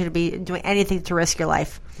insurance, you shouldn't be doing anything to risk your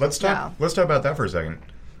life. Let's talk about that for a second,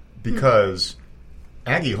 because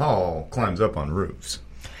Aggie Hall climbs up on roofs.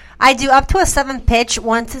 I do up to a 7 pitch.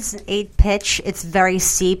 Once it's an 8 pitch, it's very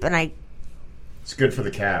steep, and it's good for the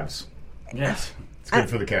calves. Yes. It's good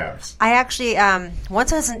for the calves. I actually,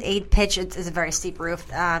 once it's an 8 pitch, it's a very steep roof.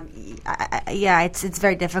 It's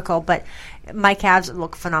very difficult, but my calves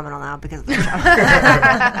look phenomenal now because of the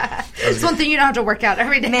job. It's one thing you don't have to work out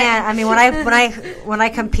every day. Man, I mean, when I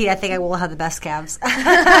compete, I think I will have the best calves.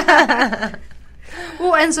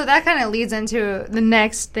 Well, and so that kind of leads into the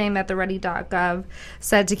next thing that the Ready.gov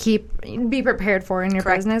said to be prepared for in your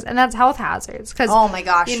business, and that's health hazards. Cause, oh my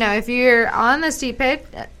gosh! If you're on the steep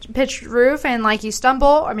pitched roof and you stumble,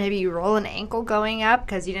 or maybe you roll an ankle going up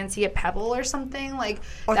because you didn't see a pebble or something,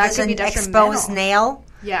 or that could be detrimental. Exposed nail.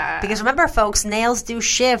 Yeah. Because remember, folks, nails do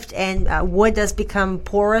shift, and wood does become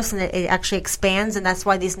porous, and it actually expands, and that's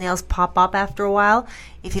why these nails pop up after a while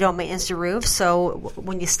if you don't maintenance your roof. So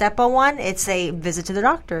when you step on one, it's a visit to the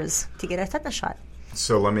doctors to get a tetanus shot.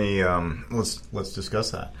 So let me let's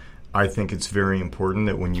discuss that. I think it's very important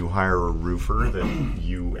that when you hire a roofer that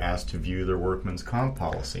you ask to view their workman's comp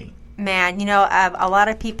policy. Man, a lot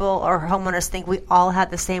of people or homeowners think we all have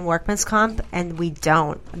the same workman's comp, and we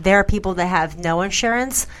don't. There are people that have no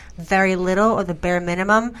insurance, very little, or the bare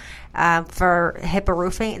minimum. For Hippo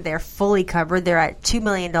Roofing, they're fully covered. They're at $2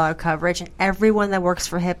 million coverage, and everyone that works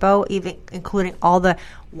for Hippo, even including all the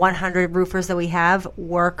 100 roofers that we have,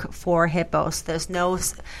 work for Hippo. So there's no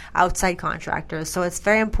outside contractors. So it's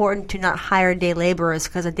very important to not hire day laborers,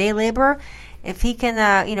 because a day laborer, if he can,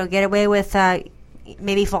 get away with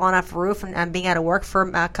maybe falling off a roof and being out of work for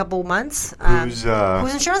a couple months. Whose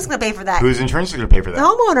insurance is going to pay for that? Whose insurance is going to pay for that? The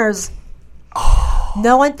homeowners. Oh.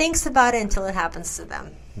 No one thinks about it until it happens to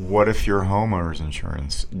them. What if your homeowner's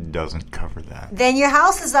insurance doesn't cover that? Then your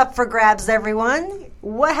house is up for grabs, everyone.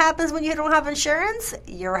 What happens when you don't have insurance?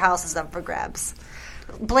 Your house is up for grabs.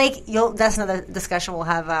 Blake, that's another discussion we'll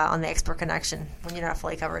have on the Expert Connection when you're not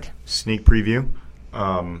fully covered. Sneak preview.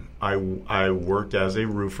 I worked as a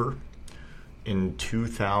roofer in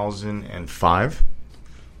 2005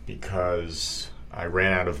 because I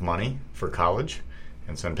ran out of money for college,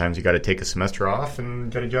 And sometimes you got to take a semester off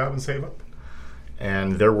and get a job and save up.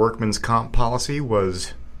 And their workman's comp policy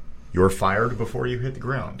was you're fired before you hit the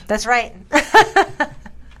ground. That's right.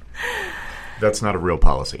 That's not a real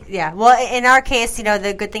policy. Yeah. Well, in our case,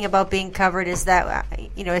 the good thing about being covered is that,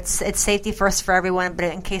 it's safety first for everyone, but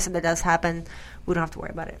in case something does happen, we don't have to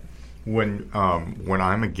worry about it. When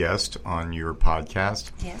I'm a guest on your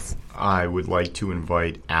podcast, yes, I would like to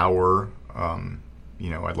invite I'd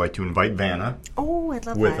like to invite Vanna. Oh, I'd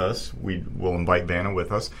love with that. us. We'll invite Vanna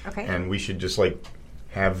with us. Okay. And we should just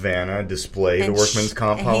have Vanna display the workman's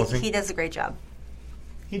comp policy. He does a great job.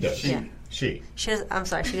 He does. She does. I'm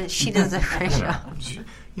sorry. She does a great job.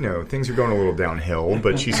 Things are going a little downhill,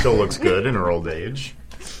 but she still looks good in her old age.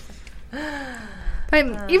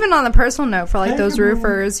 But even on the personal note, for those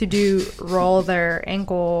roofers who do roll their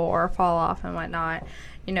ankle or fall off and whatnot,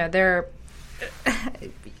 they're.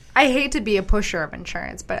 I hate to be a pusher of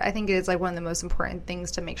insurance, but I think it is one of the most important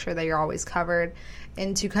things to make sure that you're always covered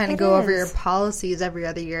and to kind of go over your policies every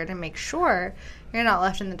other year to make sure you're not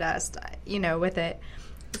left in the dust, with it.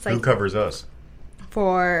 It's Who covers us?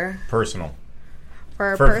 For personal.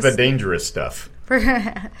 For the dangerous stuff.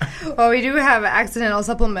 Well, we do have accidental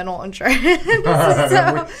supplemental insurance.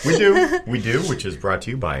 We do, which is brought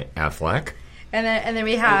to you by Aflac. And then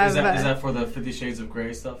we have. Is that for the 50 Shades of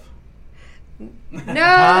Grey stuff?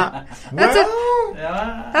 No,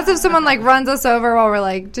 that's if someone runs us over while we're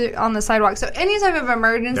on the sidewalk. So any type of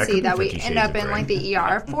emergency that we end up in the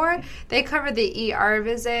ER for, they cover the ER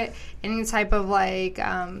visit. Any type of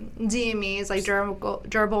DMEs,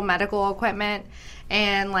 durable medical equipment,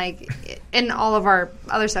 and in all of our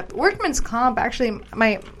other stuff. Workman's comp, actually,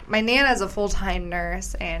 my Nana is a full-time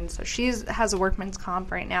nurse, and so she has a workman's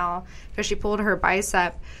comp right now because she pulled her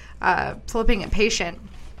bicep flipping a patient.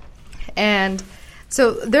 And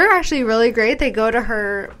so they're actually really great. They go to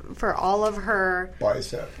her for all of her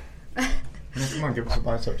bicep. Come on, give us a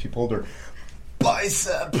bicep. She pulled her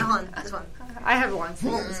bicep. Come on, this one. I have one,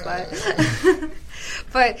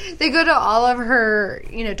 but they go to all of her,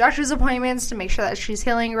 doctor's appointments to make sure that she's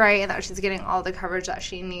healing right and that she's getting all the coverage that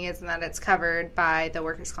she needs and that it's covered by the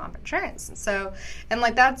workers' comp insurance. And so,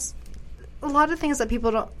 that's a lot of things that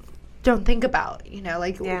people don't think about,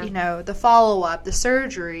 the follow-up, the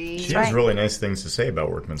surgery. She has really nice things to say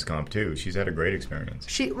about workman's comp, too. She's had a great experience.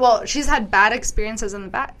 She's had bad experiences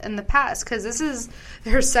in the past, because this is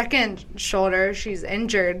her second shoulder. She's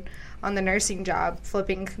injured on the nursing job,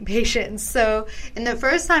 flipping patients. So, in the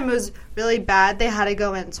first time it was really bad. They had to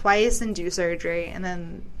go in twice and do surgery. And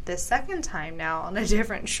then the second time now, on a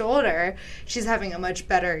different shoulder, she's having a much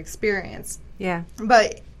better experience. Yeah.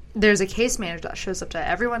 But there's a case manager that shows up to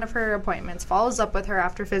every one of her appointments, follows up with her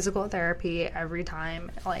after physical therapy every time.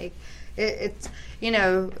 It's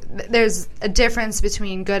there's a difference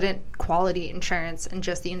between good and quality insurance and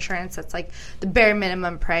just the insurance that's the bare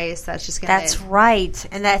minimum price that's just gonna. That's right,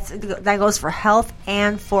 and that goes for health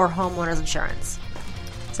and for homeowners insurance.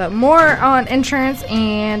 So more on insurance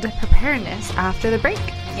and preparedness after the break.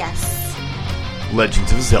 Yes.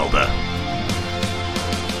 Legends of Zelda.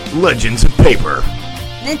 Legends of Paper.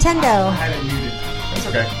 Nintendo. I had it muted. That's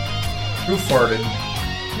okay. Who farted?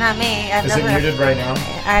 Not me. Is it muted right now?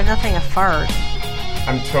 I have nothing to fart.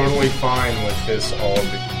 I'm totally fine with this all.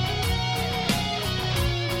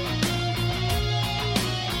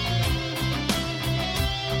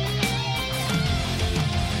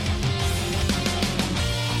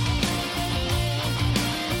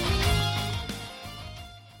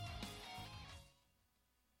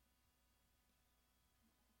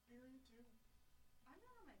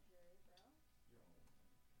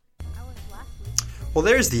 Well,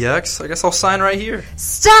 there's the X. I guess I'll sign right here.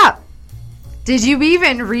 Stop! Did you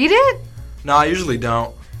even read it? No, I usually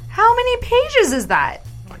don't. How many pages is that?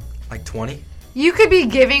 Like 20? You could be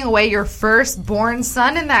giving away your firstborn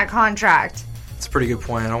son in that contract. That's a pretty good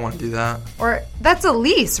point. I don't want to do that. Or that's a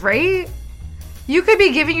lease, right? You could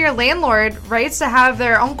be giving your landlord rights to have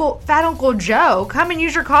their Fat Uncle Joe come and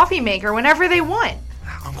use your coffee maker whenever they want.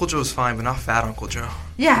 Uncle Joe's fine, but not Fat Uncle Joe.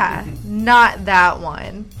 Yeah, not that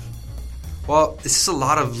one. Well, this is a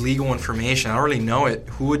lot of legal information. I don't really know it.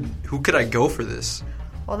 Who could I go for this?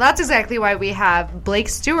 Well, that's exactly why we have Blake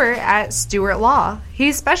Stewart at Stewart Law.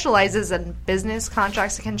 He specializes in business,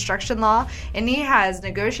 contracts, and construction law, and he has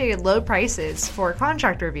negotiated low prices for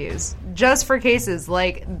contract reviews, just for cases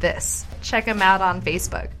like this. Check him out on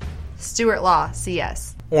Facebook, Stewart Law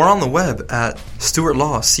CS. Or on the web at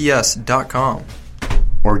stewartlawcs.com.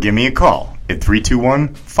 Or give me a call at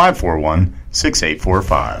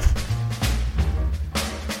 321-541-6845.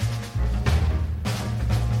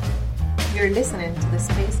 You're listening to the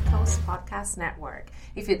Space Coast Podcast Network.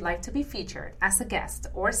 If you'd like to be featured as a guest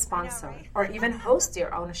or sponsor or even host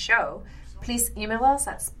your own show, please email us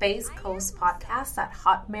at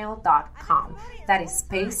spacecoastpodcast@hotmail.com. That is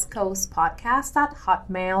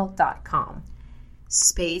spacecoastpodcast@hotmail.com.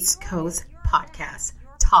 Space Coast Podcast.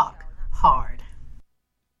 Talk hard.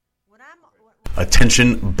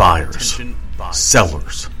 Attention buyers,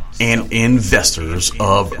 sellers, and investors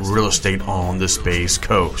of real estate on the Space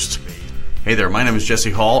Coast. Hey there, my name is Jesse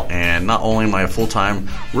Hall, and not only am I a full-time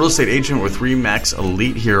real estate agent with RE/MAX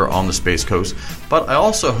Elite here on the Space Coast, but I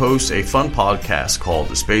also host a fun podcast called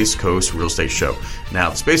the Space Coast Real Estate Show. Now,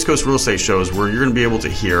 the Space Coast Real Estate Show is where you're going to be able to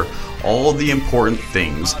hear all the important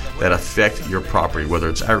things that affect your property, whether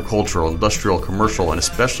it's agricultural, industrial, commercial, and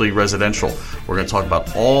especially residential. We're going to talk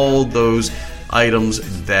about all those items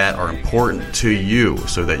that are important to you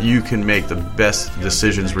so that you can make the best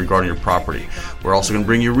decisions regarding your property. We're also going to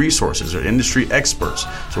bring you resources or industry experts.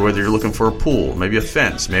 So whether you're looking for a pool, maybe a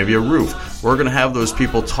fence, maybe a roof, we're going to have those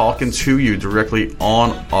people talking to you directly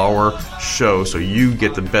on our show so you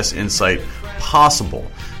get the best insight possible.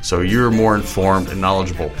 So you're more informed and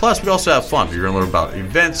knowledgeable. Plus, we also have fun. You're going to learn about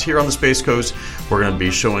events here on the Space Coast. We're going to be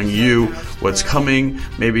showing you what's coming,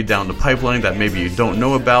 maybe down the pipeline that maybe you don't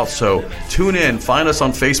know about. So tune in, find us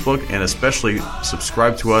on Facebook, and especially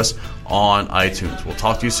subscribe to us on iTunes. We'll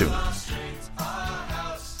talk to you soon.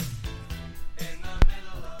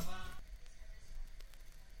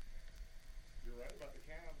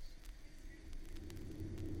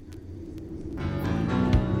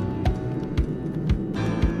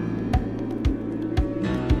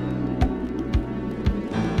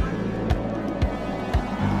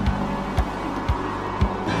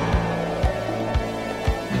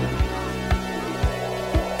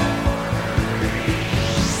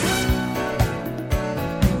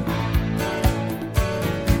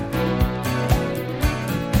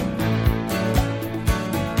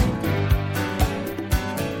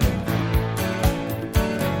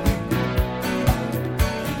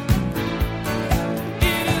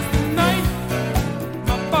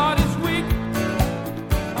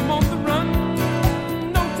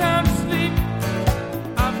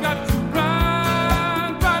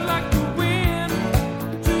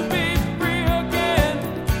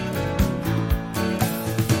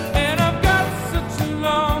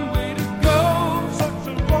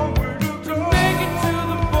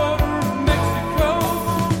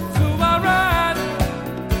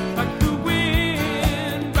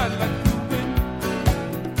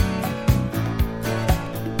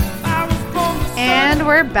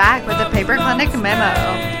 We're back with the Paper Clinic Memo.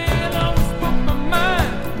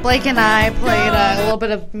 Blake and I played a little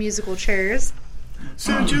bit of musical chairs.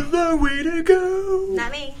 Such a long way to go.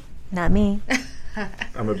 Not me. Not me.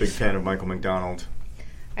 I'm a big fan of Michael McDonald,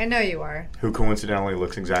 I know you are. who coincidentally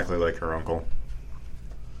looks exactly like her uncle.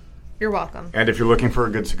 You're welcome. And if you're looking for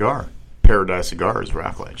a good cigar, Paradise Cigars,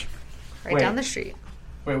 Rockledge. Right down the street.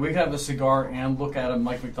 Wait, we could have a cigar and look at him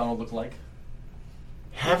Mike McDonald look like?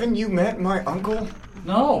 Haven't you met my uncle?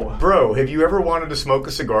 No. Bro, have you ever wanted to smoke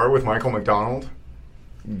a cigar with Michael McDonald?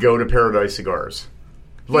 Go to Paradise Cigars.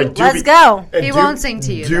 Like, Let's go. He won't sing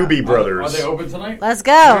to you, Doobie though. Brothers. Are they open tonight? Let's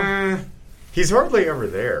go. He's hardly ever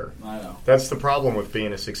there. I know. That's the problem with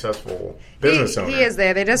being a successful business owner. He is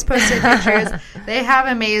there. They just posted pictures. They have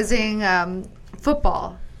amazing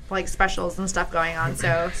football like specials and stuff going on.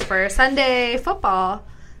 So for Sunday football,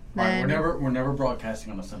 then We're never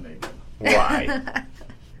broadcasting on a Sunday. Why?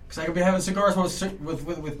 Because I could be having cigars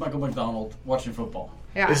with Michael McDonald watching football.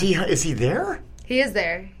 yeah, Is he there? he is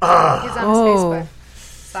there. He's Ah. on his Facebook.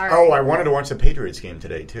 Sorry. Oh, I wanted to watch the Patriots game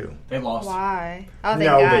today too. They lost. Why? Oh, thank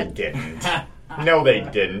No, God. they didn't. No, they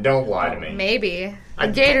didn't. Don't lie to me. Maybe. The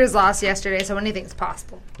Gators lost yesterday, so anything's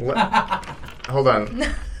possible. Hold on.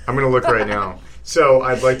 I'm going to look right now. So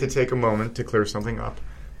I'd like to take a moment to clear something up.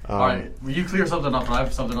 All right, well, you clear something up, and I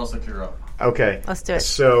have something else to clear up. Okay. Let's do it.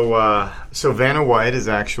 So Vanna White is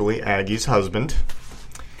actually Aggie's husband.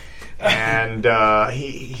 And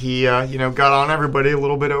he got on everybody a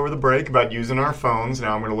little bit over the break about using our phones.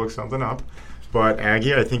 Now I'm going to look something up. But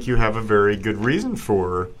Aggie, I think you have a very good reason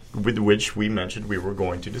with which we mentioned we were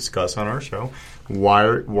going to discuss on our show.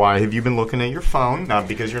 Why have you been looking at your phone? Not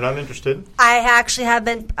because you're not interested. I actually have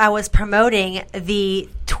been. I was promoting the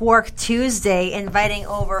Twerk Tuesday, inviting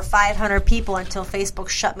over 500 people until Facebook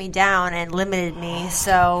shut me down and limited me.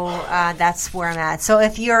 So that's where I'm at. So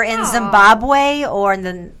if you're in Zimbabwe or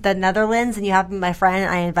in the Netherlands and you happen to be my friend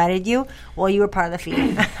and I invited you, well, you were part of the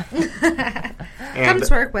feed. Come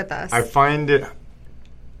twerk with us. I find it.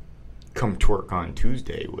 Come twerk on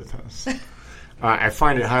Tuesday with us. I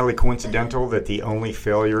find it highly coincidental that the only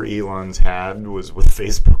failure Elon's had was with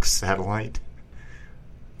Facebook's satellite.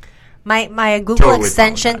 My Google Totally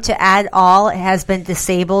extension fine with that. to add all has been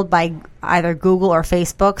disabled by either Google or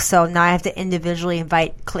Facebook, so now I have to individually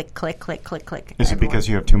invite click. Is it because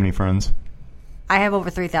you have too many friends? I have over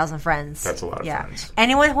 3,000 friends. That's a lot of friends.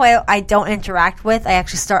 Anyone who I don't interact with, I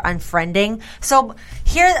actually start unfriending. So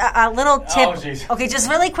here's a little tip. jeez. Okay, just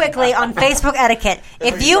really quickly on Facebook etiquette.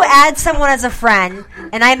 If you add someone as a friend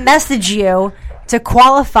and I message you to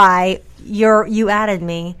qualify you added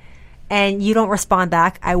me and you don't respond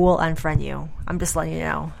back, I will unfriend you. I'm just letting you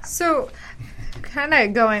know. So, kind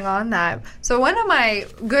of going on that. So, one of my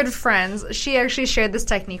good friends, she actually shared this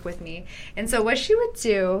technique with me. And so, what she would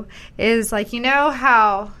do is, like, you know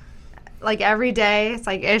how, like, every day, it's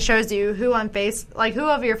like it shows you who of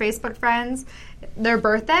your Facebook friends, their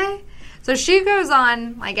birthday. So she goes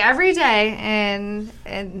on like every day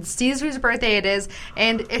and sees whose birthday it is.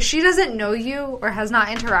 And if she doesn't know you or has not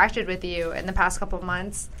interacted with you in the past couple of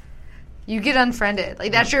months, you get unfriended.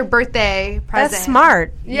 Like, that's your birthday present. That's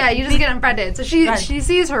smart. Yeah, you just get unfriended. So she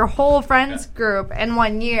sees her whole friends group in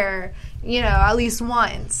 1 year, at least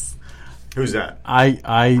once. Who's that?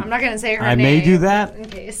 I'm not going to say her I name. may do that, in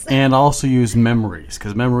case. and also use memories,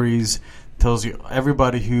 because memories tells you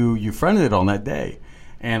everybody who you friended on that day.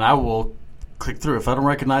 And I will click through. If I don't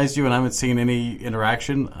recognize you and I haven't seen any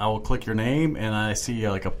interaction, I will click your name, and I see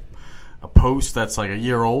like a post that's like a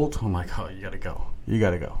year old. I'm like, oh, you got to go. You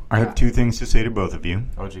got to go. I have two things to say to both of you.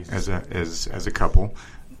 Oh, Jesus. As a couple,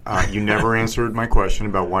 you never answered my question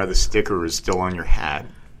about why the sticker is still on your hat.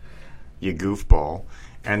 You goofball.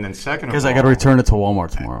 And then second of all, Because I got to return it to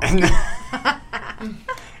Walmart tomorrow.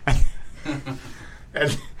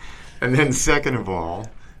 And then second of all,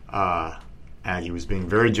 Aggie was being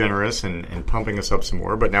very generous and pumping us up some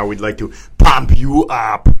more, but now we'd like to pump you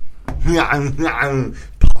up.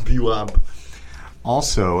 Pump you up.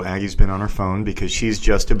 Also, Aggie's been on her phone because she's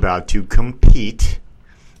just about to compete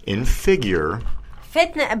in figure.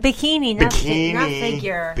 Bikini, not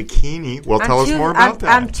figure. Bikini. Well, tell us more about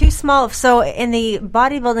that. I'm too small. So in the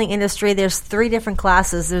bodybuilding industry, there's 3 different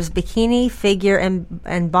classes. There's bikini, figure, and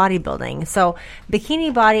bodybuilding. So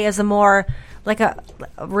bikini body is a more like a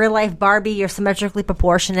real life Barbie. You're symmetrically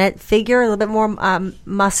proportionate. Figure, a little bit more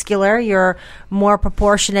muscular. You're more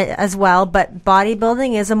proportionate as well. But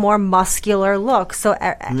bodybuilding is a more muscular look. So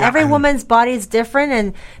every woman's body is different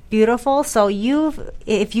and beautiful. So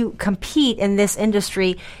if you compete in this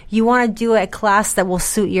industry, you want to do a class that will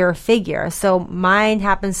suit your figure. So mine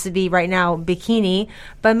happens to be right now bikini,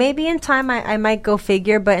 but maybe in time I might go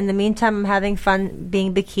figure. But in the meantime, I'm having fun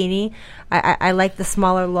being bikini. I like the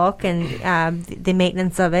smaller look and the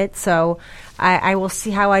maintenance of it. So I will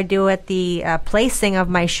see how I do at the placing of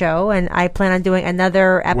my show, and I plan on doing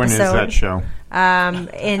another episode. When is that show?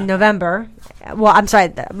 In November. Well, I'm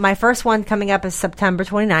sorry. My first one coming up is September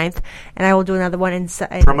 29th, and I will do another one in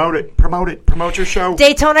Promote it. Promote your show.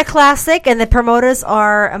 Daytona Classic, and the promoters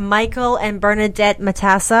are Michael and Bernadette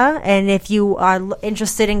Matassa. And if you are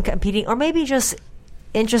interested in competing, or maybe just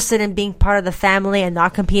interested in being part of the family and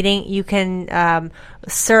not competing, you can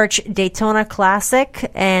search Daytona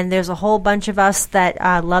Classic, and there's a whole bunch of us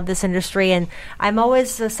that love this industry. And I'm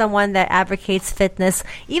always someone that advocates fitness.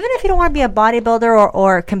 Even if you don't want to be a bodybuilder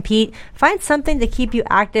or compete, find something to keep you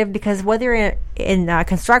active, because whether you're in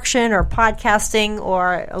construction or podcasting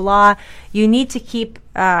or law, you need to keep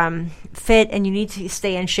fit, and you need to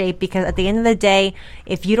stay in shape, because at the end of the day,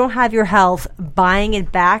 if you don't have your health, buying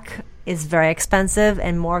it back is very expensive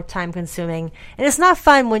and more time consuming. And it's not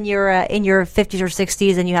fun when you're in your 50s or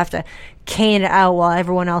 60s and you have to cane it out while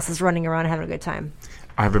everyone else is running around having a good time.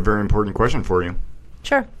 I have a very important question for you.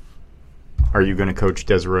 Sure. Are you going to coach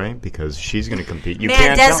Desiree? Because she's going to compete. You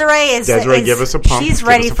Man, can't Desiree give us a pump. She's Give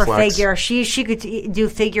ready us a for flex. figure. She could do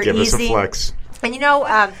figure Give easy. us a flex.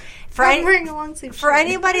 And for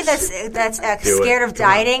anybody that's scared of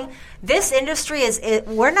dieting, this industry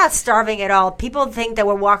we're not starving at all. People think that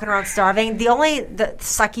we're walking around starving. The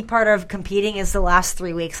sucky part of competing is the last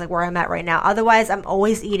 3 weeks, like where I'm at right now. Otherwise, I'm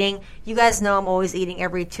always eating. You guys know I'm always eating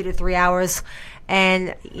every 2 to 3 hours,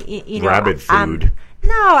 and rabbit food.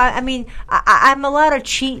 I mean, I'm allowed a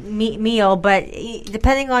cheat meal, but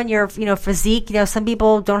depending on your physique, some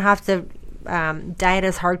people don't have to diet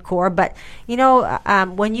as hardcore, but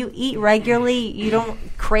when you eat regularly, you don't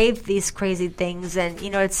crave these crazy things, and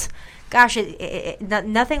it's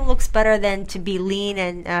nothing looks better than to be lean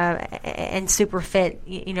and super fit.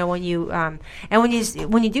 When you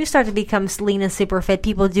do start to become lean and super fit,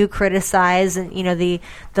 people do criticize and the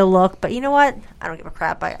look, but you know what? I don't give a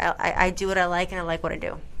crap. I do what I like, and I like what I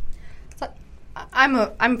do. I'm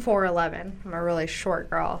 4'11". I'm a really short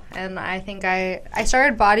girl, and I think I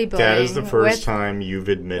started bodybuilding. That is the first time you've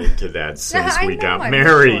admitted to that since we got I'm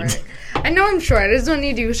married. short. I know I'm short. I just don't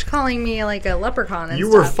need you calling me like a leprechaun and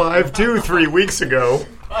You stuff. were 5'2" 3 weeks ago.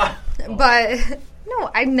 But no,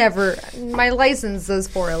 I never. My license says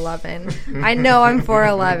 4'11". I know I'm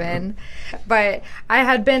 4'11". But I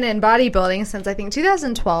had been in bodybuilding since I think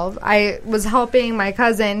 2012. I was helping my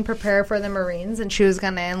cousin prepare for the Marines, and she was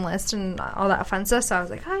going to enlist and all that fun stuff. So I was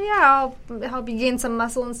like, oh yeah, I'll help you gain some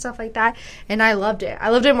muscle and stuff like that. And I loved it. I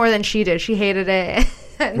loved it more than she did. She hated it.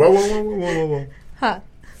 Whoa. Huh.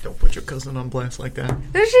 Don't put your cousin on blast like that.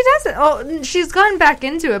 No, she doesn't. Oh, she's gone back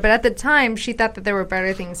into it, but at the time, she thought that there were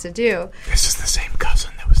better things to do. This is the same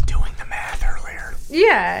cousin that was doing the math earlier.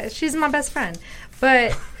 Yeah, she's my best friend.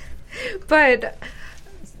 But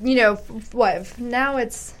you know, what? Now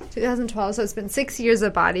it's 2012, so it's been 6 years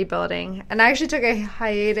of bodybuilding. And I actually took a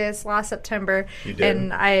hiatus last September. You did?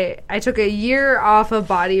 And I took a year off of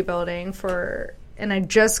bodybuilding and I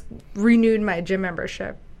just renewed my gym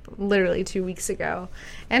membership literally 2 weeks ago.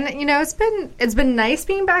 And you know, it's been nice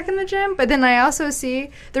being back in the gym, but then I also see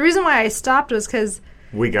the reason why I stopped was because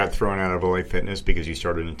We got thrown out of LA Fitness because you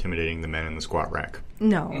started intimidating the men in the squat rack.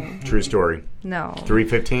 no. True story. No.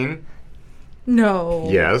 315? No.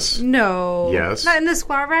 Yes. No. Yes. Not in the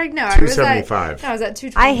squat rack? No. 275. I was at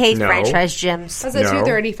 220. I hate No. franchise gyms. I was at No.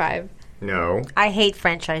 235. No. I hate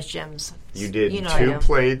franchise gyms. You did You know I two do.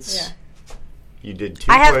 plates. Yeah. You did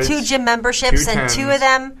two I have plates. 2 gym memberships, two and 2 tens. of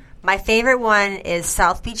them, my favorite one is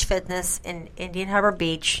South Beach Fitness in Indian Harbor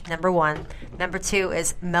Beach, number 1. Number 2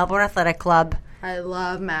 is Melbourne Athletic Club, I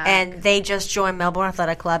love Mac. and they just joined Melbourne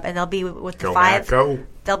Athletic Club, and they'll be with the Go, Matt, 5. go.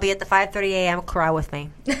 They'll be at the 5:30 a.m. crowd with me.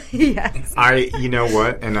 yes. You know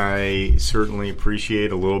what? And I certainly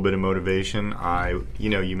appreciate a little bit of motivation.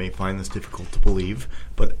 You may find this difficult to believe,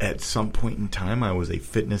 but at some point in time, I was a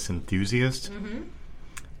fitness enthusiast. Mm-hmm.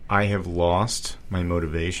 I have lost my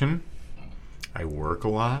motivation. I work a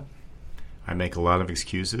lot. I make a lot of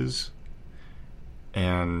excuses.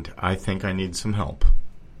 And I think I need some help.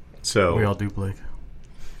 So, We all do, Blake.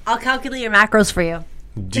 I'll calculate your macros for you,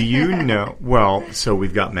 do you know? Well, so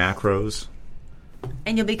we've got macros.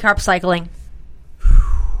 and you'll be carb cycling.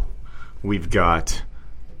 We've got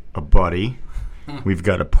a buddy. We've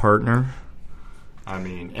got a partner. I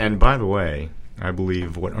mean, and by the way, I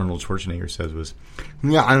believe what Arnold Schwarzenegger says was,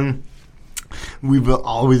 yeah, we were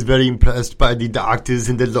always very impressed by the doctors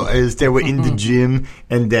and the lawyers that were in the gym,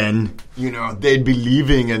 and then, they'd be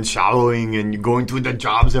leaving and showering and going to their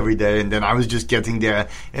jobs every day, and then I was just getting there,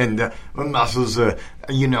 and my muscles are,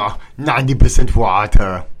 90%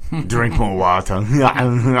 water. Drink more water.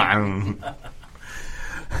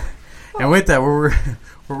 And with that, we're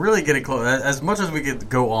really getting close. As much as we could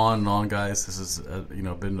go on and on, guys, this has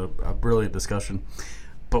been a brilliant discussion.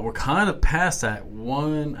 But we're kind of past that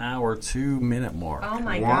 1 hour, 2 minute mark. Oh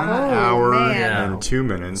my 1 god! hour man. and 2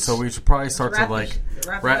 minutes. So we should probably start to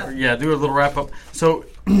do a little wrap up. So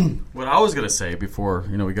what I was gonna say before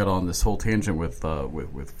we got on this whole tangent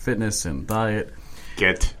with fitness and diet,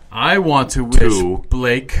 get I want to wish To-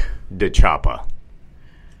 Blake. the chopper.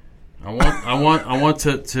 I want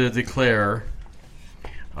to declare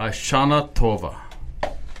Shana Tova.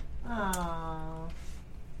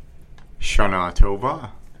 Shana Tova.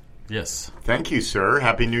 Yes. Thank you, sir.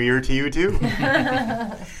 Happy New Year to you, too.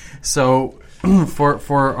 So for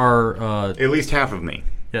our At least half of me.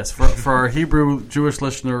 yes for our Hebrew Jewish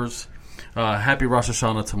listeners, happy Rosh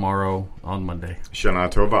Hashanah tomorrow on Monday. Shana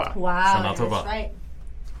Tova. Wow, Shana Tova. that's right.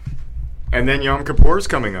 And then Yom Kippur's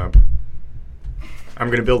coming up. I'm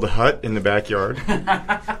going to build a hut in the backyard.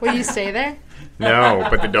 Will you stay there? No,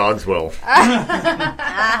 but the dogs will.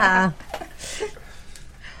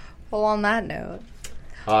 Well, on that note.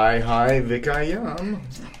 Hi, Vikayam.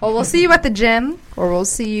 Well, we'll see you at the gym, or we'll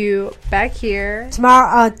see you back here.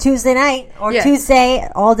 Tomorrow, Tuesday night, or Yeah. Tuesday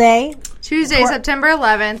all day. Tuesday, September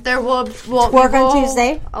 11th. There will Work on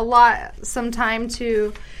Tuesday. Some time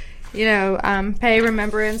to, pay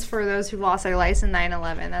remembrance for those who lost their life in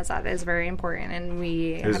 9/11. That is very important, and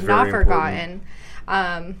we is have not very forgotten.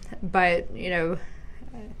 But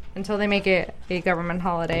until they make it a government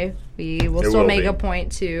holiday, we will It still will make be. a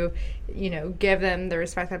point to, give them the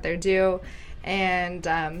respect that they're due, and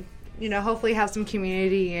hopefully have some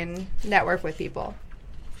community and network with people.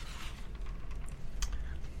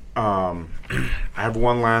 I have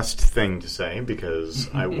one last thing to say because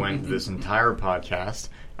I went this entire podcast.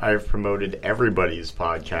 I've promoted everybody's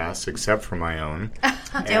podcasts except for my own. Do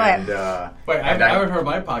it. Wait, I haven't heard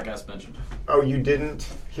my podcast mentioned. Oh, you didn't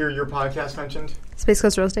hear your podcast mentioned? Space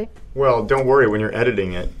Coast Real Estate. Well, don't worry. When you're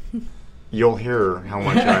editing it, you'll hear how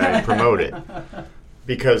much I promote it.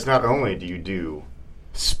 Because not only do you do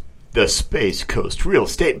the Space Coast Real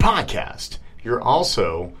Estate Podcast, you're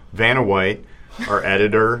also Vanna White, our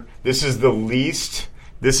editor. This is the least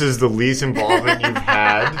involvement you've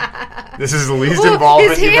had. This is the least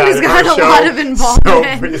involvement you've had. His in hand our has got show. a lot of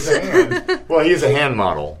involvement. So, his hand. Well, he's a hand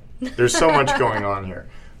model. There's so much going on here.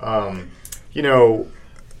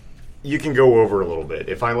 You can go over a little bit.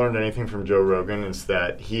 If I learned anything from Joe Rogan, it's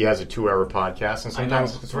that he has a 2-hour podcast, and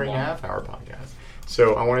sometimes it's a 3.5-hour podcast.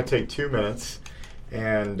 So I want to take 2 minutes,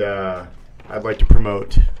 and I'd like to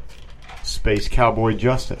promote Space Cowboy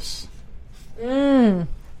Justice.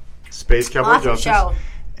 Space Cowboy Awesome Justice. show.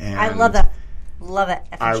 And I love that. Love it.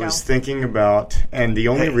 I was thinking about, and the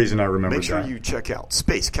only reason I remember Make sure that. you check out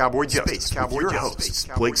Space Cowboy Justice with your hosts,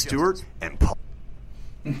 Blake Stewart and Paul.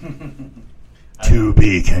 To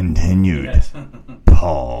be continued, Yes.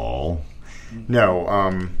 Paul.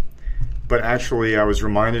 No, but actually I was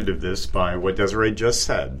reminded of this by what Desiree just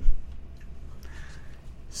said.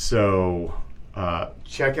 So,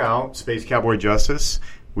 check out Space Cowboy Justice.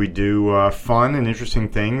 We do fun and interesting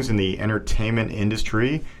things in the entertainment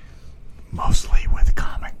industry, mostly with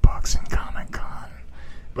comic books and Comic-Con.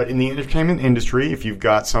 But in the entertainment industry, if you've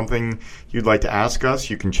got something you'd like to ask us,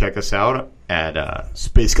 you can check us out at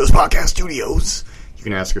Space Coast Podcast Studios. You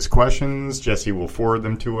can ask us questions. Jesse will forward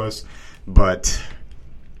them to us. But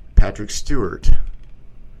Patrick Stewart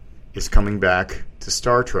is coming back to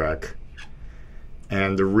Star Trek.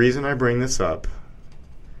 And the reason I bring this up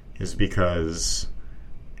is because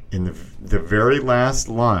in the very last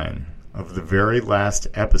line of the very last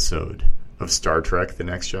episode of Star Trek The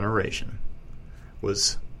Next Generation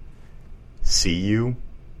was, "See you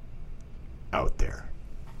out there."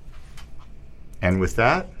 And with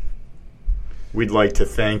that, we'd like to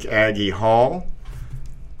thank Aggie Hall.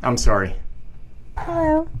 I'm sorry.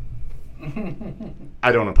 Hello.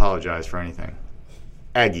 I don't apologize for anything.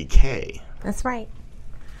 Aggie K. That's right.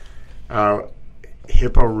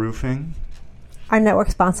 Hippo Roofing, Our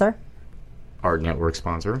network sponsor. our network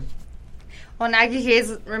sponsor. Well, and Aggie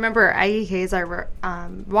K is our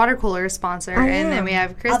water cooler sponsor. And then we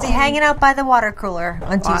have I'll Christine. be hanging out by the water cooler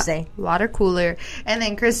on Tuesday. Water cooler. And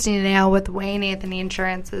then Christine Nail with Wayne Anthony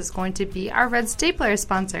Insurance is going to be our Red Stapler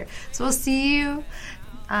sponsor. So we'll see you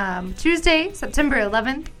Tuesday, September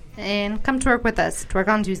 11th. And come to work with us. To work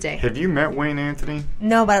on Tuesday. Have you met Wayne Anthony?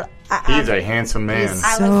 No, but He's a handsome man.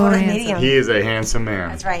 I so look forward to handsome. meeting him. He is a handsome man.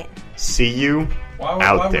 That's right. See you Why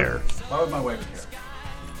out there. Why would my wife be here?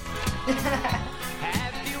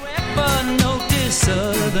 Have you ever noticed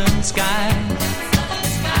southern sky?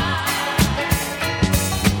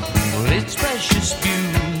 Well, its precious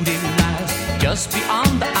beauty lies just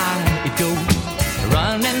beyond the eye. It goes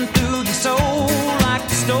running through the soul like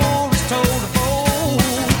the stories told of old.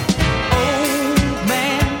 Old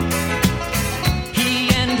man, he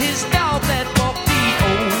and his dog that walked the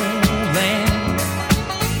old land.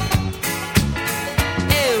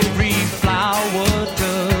 Every flower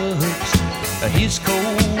touched his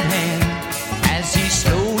cold hand as he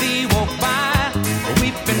slowly walked by,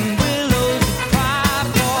 weeping